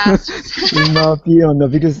any disasters? In my opinion, no,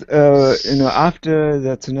 because after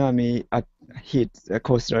the tsunami hit the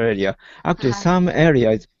coastal area, actually some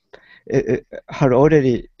areas had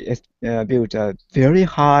already built a very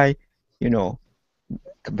high,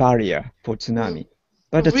 barrier for tsunami.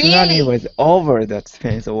 But the tsunami was over that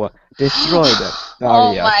fence or destroyed that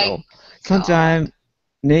barrier. So sometimes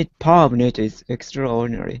power of nature is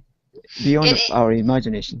extraordinary, beyond our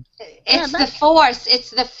imagination. It's the force. It's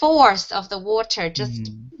the force of the water.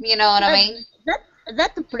 Just you know what I mean.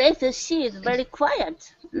 That place, the sea is very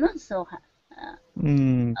quiet, not so high.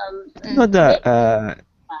 Not the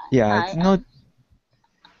it's not.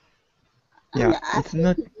 Yeah, it's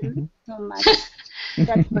not so much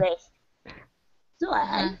that place. So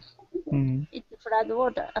I it's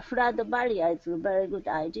a flood barrier is a very good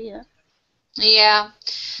idea. Yeah.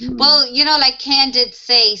 Well, like Ken did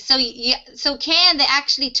say, so Ken, they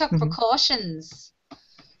actually took precautions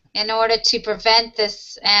in order to prevent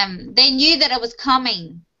this. They knew that it was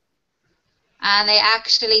coming, and they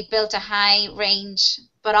actually built a high range,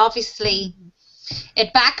 but obviously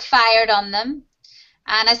it backfired on them.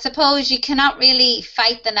 And I suppose you cannot really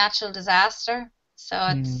fight the natural disaster, so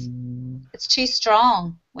it's too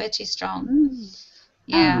strong, way too strong.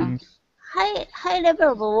 Yeah. High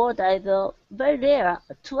level of water is very rare.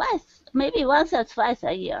 Maybe once or twice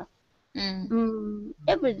a year.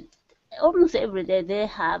 Almost every day they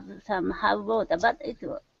have some high water, but it's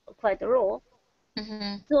quite low.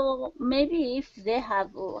 So maybe if they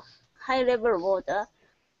have high level water,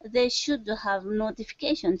 they should have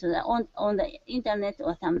notification to on the internet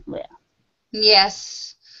or somewhere.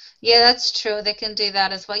 Yes. Yeah, that's true. They can do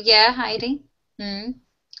that as well. Yeah, Heidi.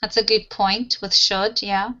 That's a good point with should,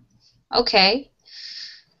 yeah. Okay,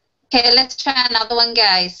 let's try another one,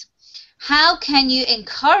 guys. How can you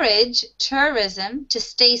encourage tourism to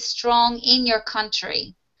stay strong in your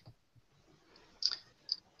country?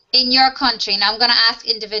 In your country. Now I'm going to ask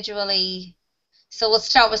individually. So we'll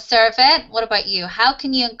start with Servet. What about you? How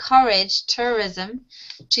can you encourage tourism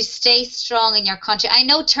to stay strong in your country? I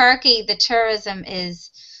know Turkey, the tourism is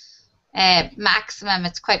maximum.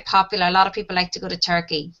 It's quite popular. A lot of people like to go to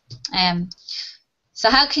Turkey. So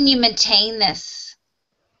how can you maintain this?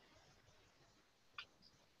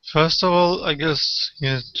 First of all, I guess you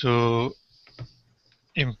need to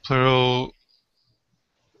improve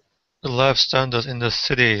the life standards in the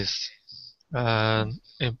cities and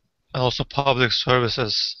also public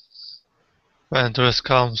services. When tourists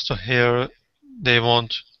comes to here, they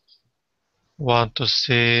won't want to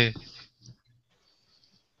see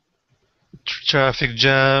traffic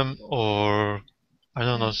jam or I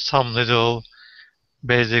don't know, some little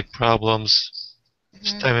basic problems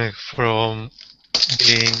stemming from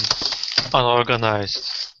being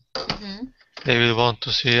unorganized. They will want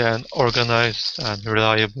to see an organized and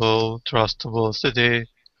reliable, trustable city.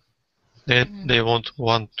 They won't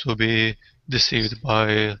want to be deceived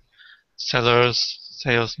by sellers,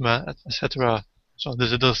 salesmen, etc. So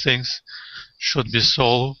these little things should be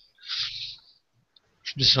solved.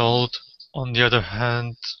 On the other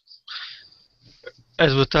hand,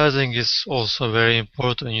 advertising is also very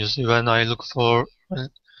important. You see, when I look for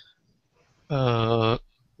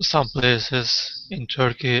some places in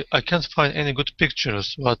Turkey, I can't find any good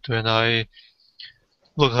pictures, but when I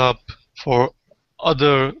look up for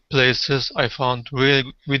other places, I found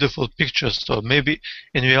really beautiful pictures. So maybe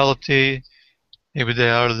in reality, maybe they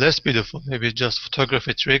are less beautiful, maybe just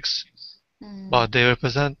photography tricks, but they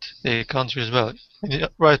represent a country as well.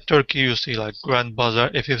 Right, Turkey, you see like Grand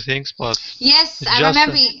Bazaar, a few things, but yes, I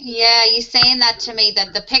remember. Yeah, you saying that to me,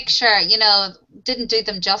 that the picture, didn't do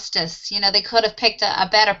them justice. You know, they could have picked a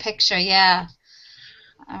better picture. Yeah,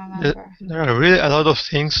 I remember. There are really a lot of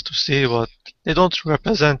things to see, but they don't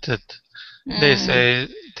represent it. They say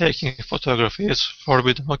taking photography is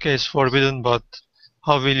forbidden. Okay, it's forbidden, but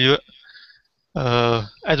how will you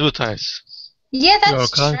advertise Yeah, your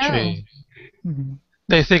that's country? Mhm.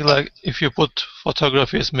 They think like if you put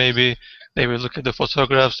photographies, maybe they will look at the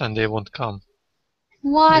photographs and they won't come.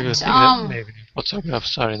 true. They will What? think that maybe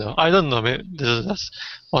photographs are, I don't know. Maybe that's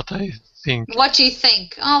what I think. What do you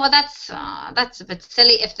think? Oh, well, that's a bit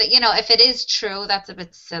silly. If if it is true, that's a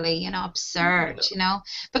bit silly. Absurd.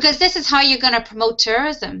 Because this is how you're going to promote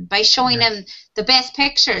tourism, by showing them the best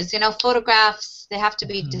pictures. Photographs, they have to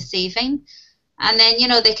be deceiving, and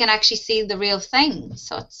then they can actually see the real thing.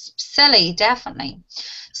 So it's silly, definitely.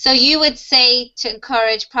 So you would say, to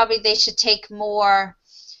encourage, probably they should take more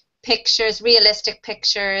pictures, realistic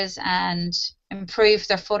pictures, and improve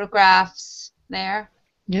their photographs there.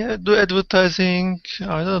 Yeah, do advertising.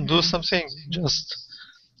 I don't know, do something. Just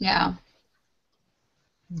Yeah.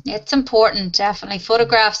 It's important, definitely.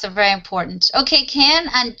 Photographs are very important. Okay, Ken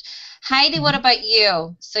and Heidi, what about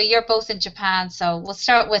you? So you're both in Japan, so we'll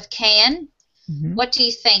start with Ken. Mhm. What do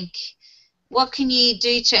you think? What can you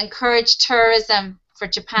do to encourage tourism for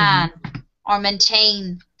Japan, or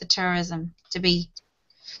maintain the tourism to be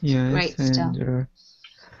Yes, great still?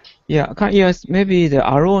 and yes, maybe the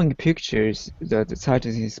allowing pictures, the such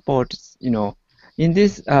as in sports, in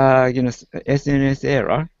this SNS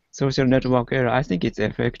era, social network era, I think it's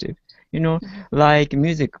effective. Like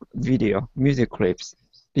music clips,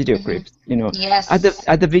 video clips. Yes.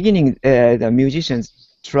 At the beginning, the musicians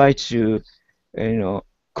try to,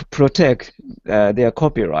 protect their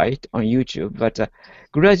copyright on YouTube, but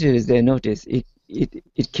gradually they notice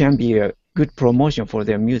it can be a good promotion for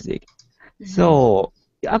their music. So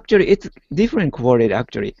actually, it's different quality.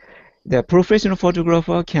 Actually, the professional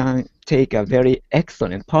photographer can take a very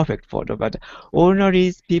excellent, perfect photo, but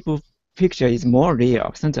ordinary people picture is more real,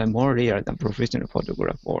 sometimes more real than professional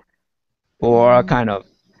photographer, or kind of.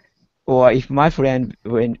 Or if my friend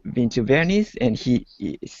been to Venice and he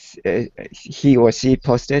or she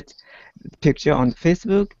posted picture on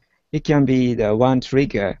Facebook, it can be the one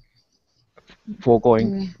trigger for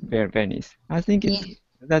going Venice. I think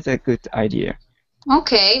that's a good idea.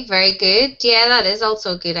 Okay, very good. Yeah, that is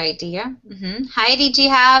also a good idea. Heidi, do you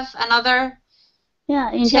have another?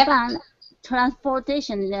 Yeah, in tip? Japan,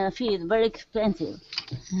 transportation fee is very expensive.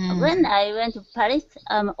 When I went to Paris,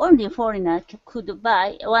 only foreigner could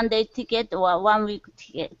buy one-day ticket or one-week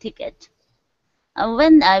ticket.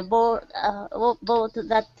 When I bought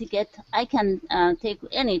that ticket, I can take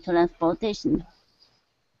any transportation.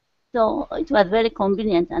 So it was very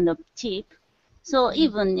convenient and cheap. So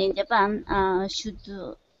even in Japan, should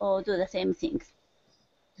do the same things.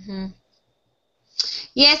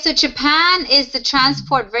 Yeah, so Japan, is the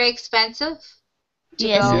transport very expensive to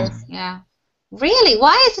Yes, go? yes. Yeah. Really?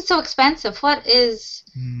 Why is it so expensive? What is...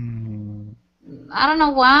 I don't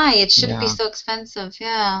know why it shouldn't be so expensive.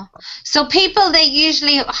 Yeah. So people, they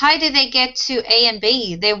usually, how do they get to A and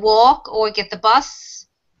B? They walk or get the bus?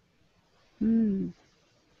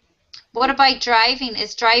 What about driving?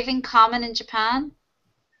 Is driving common in Japan?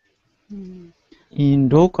 In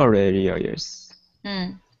local area, yes.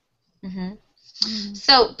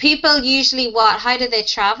 So people usually what? How do they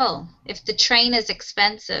travel? If the train is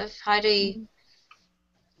expensive, how do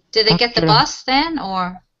they get the bus then,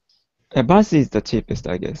 or? A bus is the cheapest,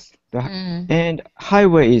 I guess. And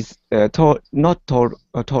highway is not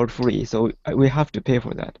toll free, so we have to pay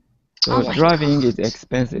for that. So driving is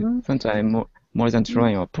expensive, sometimes more than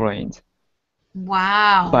train or planes.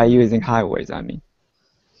 Wow. By using highways, I mean.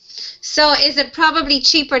 So is it probably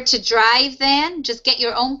cheaper to drive then? Just get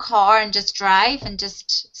your own car and just drive and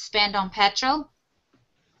just spend on petrol?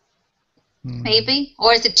 Maybe?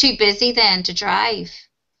 Or is it too busy then to drive?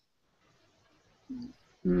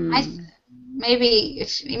 Maybe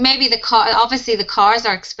the car, obviously the cars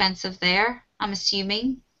are expensive there, I'm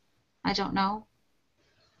assuming. I don't know.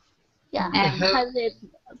 Yeah, highway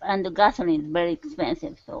and gasoline is very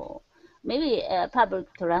expensive, so maybe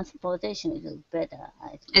public transportation is better. I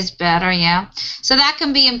think. Is better, yeah. So that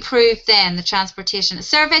can be improved then, the transportation.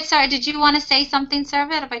 Servet, sorry, did you want to say something,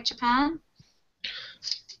 Servet, about Japan?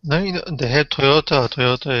 No, they had Toyota.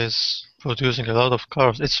 Toyota is producing a lot of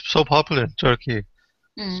cars. It's so popular in Turkey.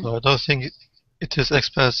 So I don't think it is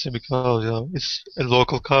expensive because it's a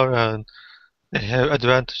local car and they have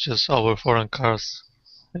advantages over foreign cars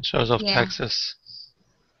in terms of taxes.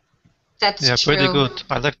 That's true. Pretty good.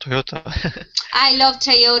 I like Toyota. I love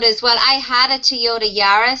Toyota as well. I had a Toyota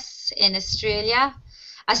Yaris in Australia,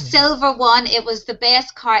 a silver one. It was the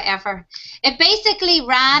best car ever. It basically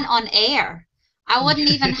ran on air. I wouldn't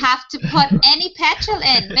even have to put any petrol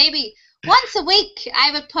in. Maybe once a week,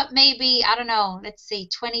 I would put maybe, I don't know, let's see,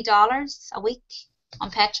 $20 a week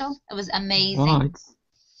on petrol. It was amazing. Wow,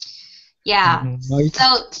 Yeah. it's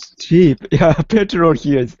So, cheap. Yeah, petrol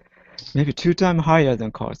here is maybe 2 times higher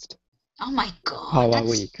than cost oh my God, per that's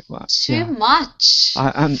week. Wow, too yeah. much.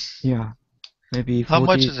 Yeah, maybe How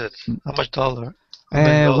much 40. is it? How much dollar? How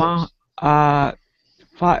many dollars?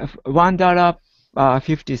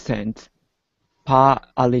 $1.50 per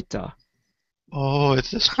a liter. Oh,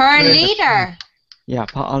 it's a Per very liter. Yeah,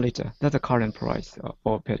 per a liter. That's the current price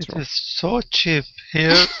for It petrol. is so cheap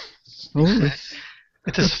here. Oh,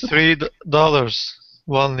 It is $3,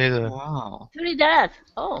 1 liter. wow. $3.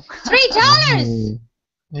 Oh. $3. Oh.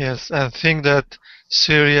 Yes, and think that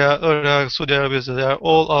Syria, Iraq, Saudi Arabia, they are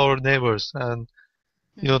all our neighbors, and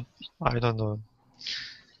I don't know.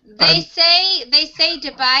 They And say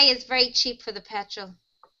Dubai is very cheap for the petrol.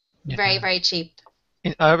 Very, yeah, very cheap.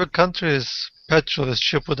 in Arab countries, petrol is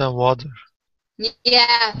cheaper than water.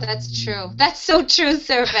 Yeah, that's true. That's so true,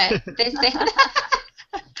 Survey. They say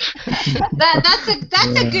that's a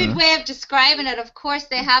good way of describing it. Of course,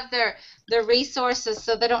 they have their resources,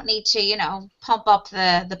 so they don't need to, pump up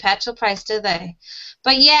the petrol price, do they?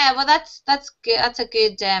 But yeah, well, that's good. That's a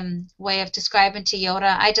good way of describing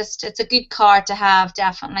Toyota. It's a good car to have,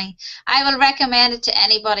 definitely. I will recommend it to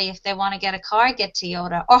anybody if they want to get a car, get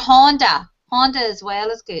Toyota or Honda. Honda as well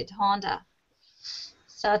is good. Honda.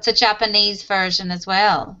 So it's a Japanese version as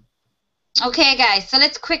well. Okay, guys, so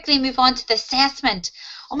let's quickly move on to the assessment.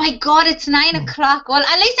 Oh my God, it's 9 o'clock. Well,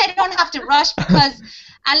 at least I don't have to rush because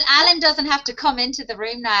Alan doesn't have to come into the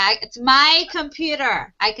room now. It's my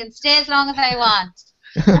computer. I can stay as long as I want.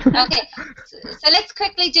 Okay, so let's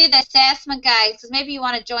quickly do the assessment, guys, because maybe you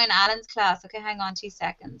want to join Alan's class. Okay, hang on 2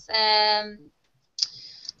 seconds.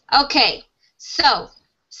 Okay, so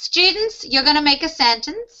students, you're going to make a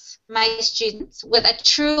sentence, my students, with a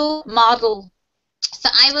true model. So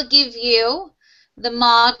I will give you the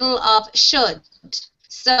model of should.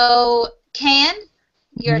 So, Ken,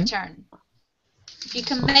 your turn. If you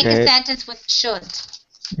can make a sentence with should.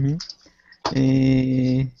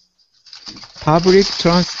 Public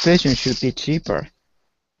transportation should be cheaper.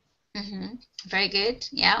 Very good.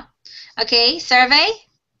 Yeah. Okay. Survey.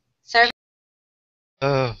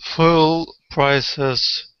 Fuel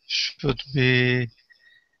prices should be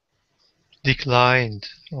declined.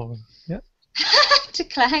 Oh, yeah.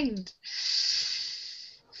 Declined.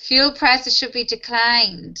 Fuel prices should be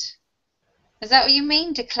declined. Is that what you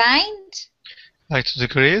mean? Declined? Like to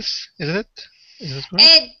decrease, is it? Is it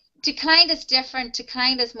correct? Declined is different.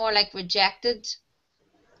 Declined is more like rejected.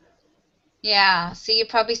 Yeah, so you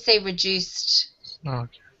probably say reduced.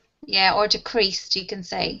 Okay. Yeah, or decreased, you can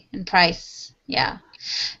say, in price. Yeah.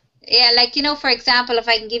 Yeah, like, for example, if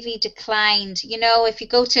I can give you declined, if you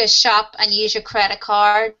go to a shop and use your credit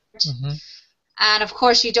card, and of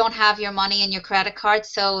course you don't have your money in your credit card,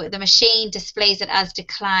 so the machine displays it as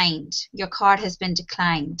declined. Your card has been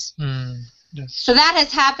declined. Yes. So that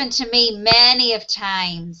has happened to me many of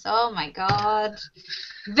times. Oh my God.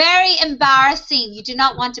 Very embarrassing. You do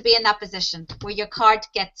not want to be in that position where your card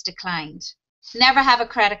gets declined. Never have a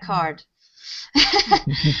credit card.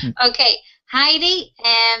 Okay. Heidi,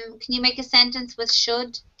 can you make a sentence with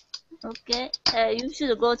should? Okay. You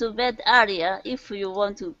should go to bed earlier if you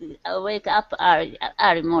want to wake up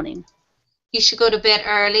early morning. You should go to bed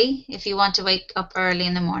early if you want to wake up early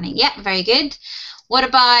in the morning. Yeah, very good. What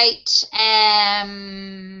about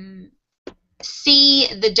see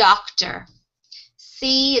the doctor?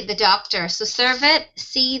 See the doctor. So serve it,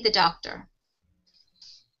 see the doctor.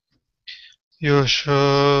 You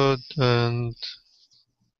shouldn't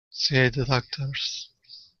see the doctors.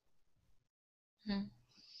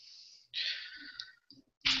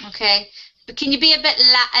 Okay. But can you be a bit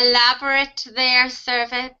elaborate there,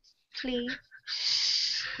 serve it, please?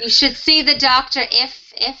 You should see the doctor if...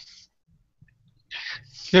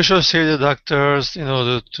 You should see the doctors in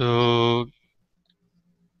order to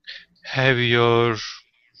have your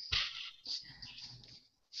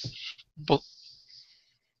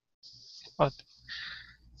what?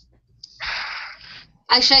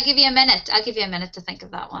 Actually, I'll give you a minute. I'll give you a minute to think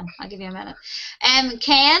of that one. I'll give you a minute.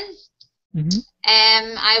 Ken,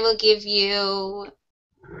 I will give you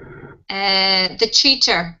the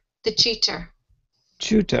tutor. The tutor.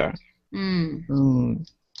 Tutor.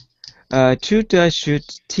 Tutor should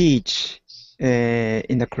teach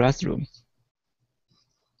in the classroom.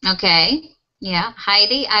 Okay. Yeah.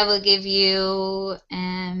 Heidi, I will give you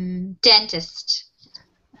dentist.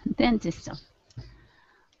 Dentist.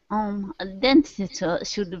 Dentist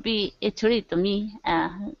should be treat me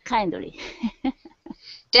kindly.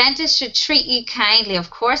 Dentists should treat you kindly. Of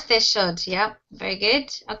course they should. Yep, very good.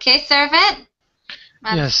 Okay, Servet?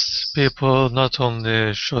 Yes, people not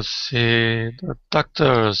only should see the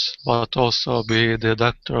doctors, but also be the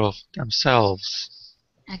doctor of themselves.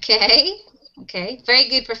 Okay, okay. Very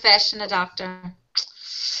good profession, a doctor.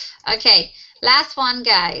 Okay, last one,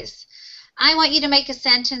 guys. I want you to make a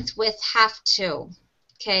sentence with have to.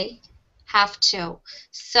 Okay, have to.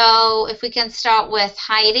 So if we can start with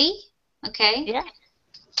Heidi. Okay. Yeah.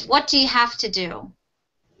 What do you have to do?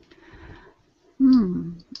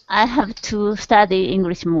 I have to study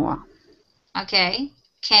English more. Okay.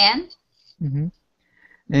 Ken?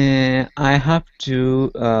 I have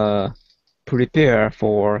to prepare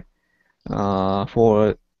for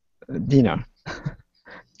dinner.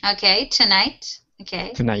 Okay, tonight.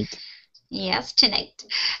 Okay. Tonight. Yes, tonight.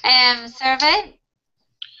 Survey?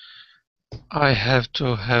 I have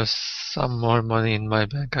to have some more money in my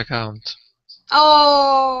bank account.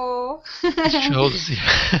 Oh! Shows you.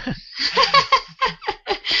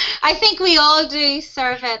 I think we all do,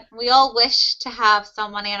 Servant. We all wish to have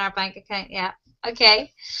some money in our bank account, yeah.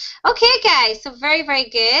 Okay. Okay, guys, so very, very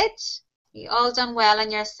good. You all done well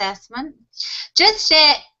in your assessment. Just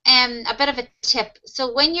a bit of a tip.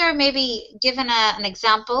 So when you're maybe given an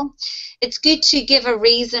example, it's good to give a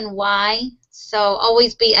reason why. So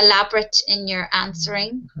always be elaborate in your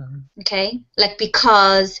answering, okay? Like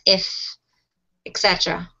because, if,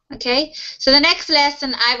 etc. Okay, so the next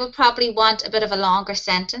lesson I will probably want a bit of a longer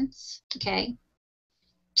sentence, okay?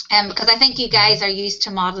 Because I think you guys are used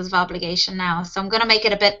to models of obligation now, so I'm going to make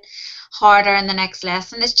it a bit harder in the next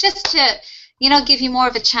lesson. It's just to, you know, give you more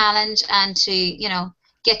of a challenge and to, you know,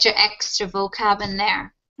 get your extra vocab in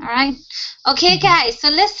there. All right? Okay, guys, so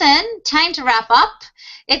listen, time to wrap up.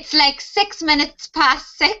 It's like 6 minutes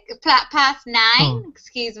past 9,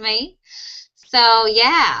 excuse me. So,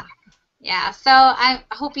 yeah. Yeah, so I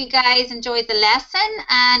hope you guys enjoyed the lesson,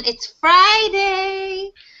 and it's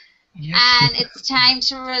Friday, and it's time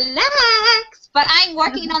to relax, but I'm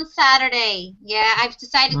working on Saturday. Yeah, I've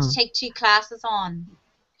decided to take 2 classes on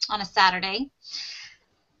a Saturday.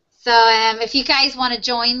 So if you guys want to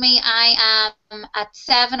join me, I am at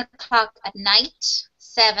 7 o'clock at night,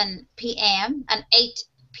 7 p.m. and 8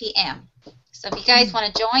 p.m. So if you guys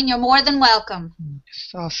want to join, you're more than welcome.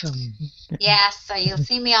 It's awesome. Yes, so you'll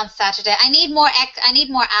see me on Saturday. I need more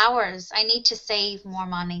hours. I need to save more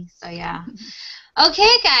money. So yeah.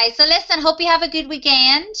 Okay, guys. So listen, hope you have a good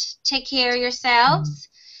weekend. Take care of yourselves.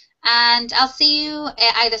 And I'll see you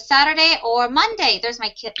either Saturday or Monday. There's my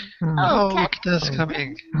kitten. Oh, Kita's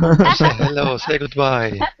coming. Say hello. Say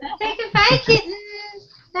goodbye. Say goodbye, kitten.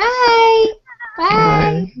 Bye.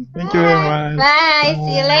 Bye. Thank you very much. Bye.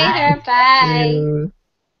 See you later. Bye. See you.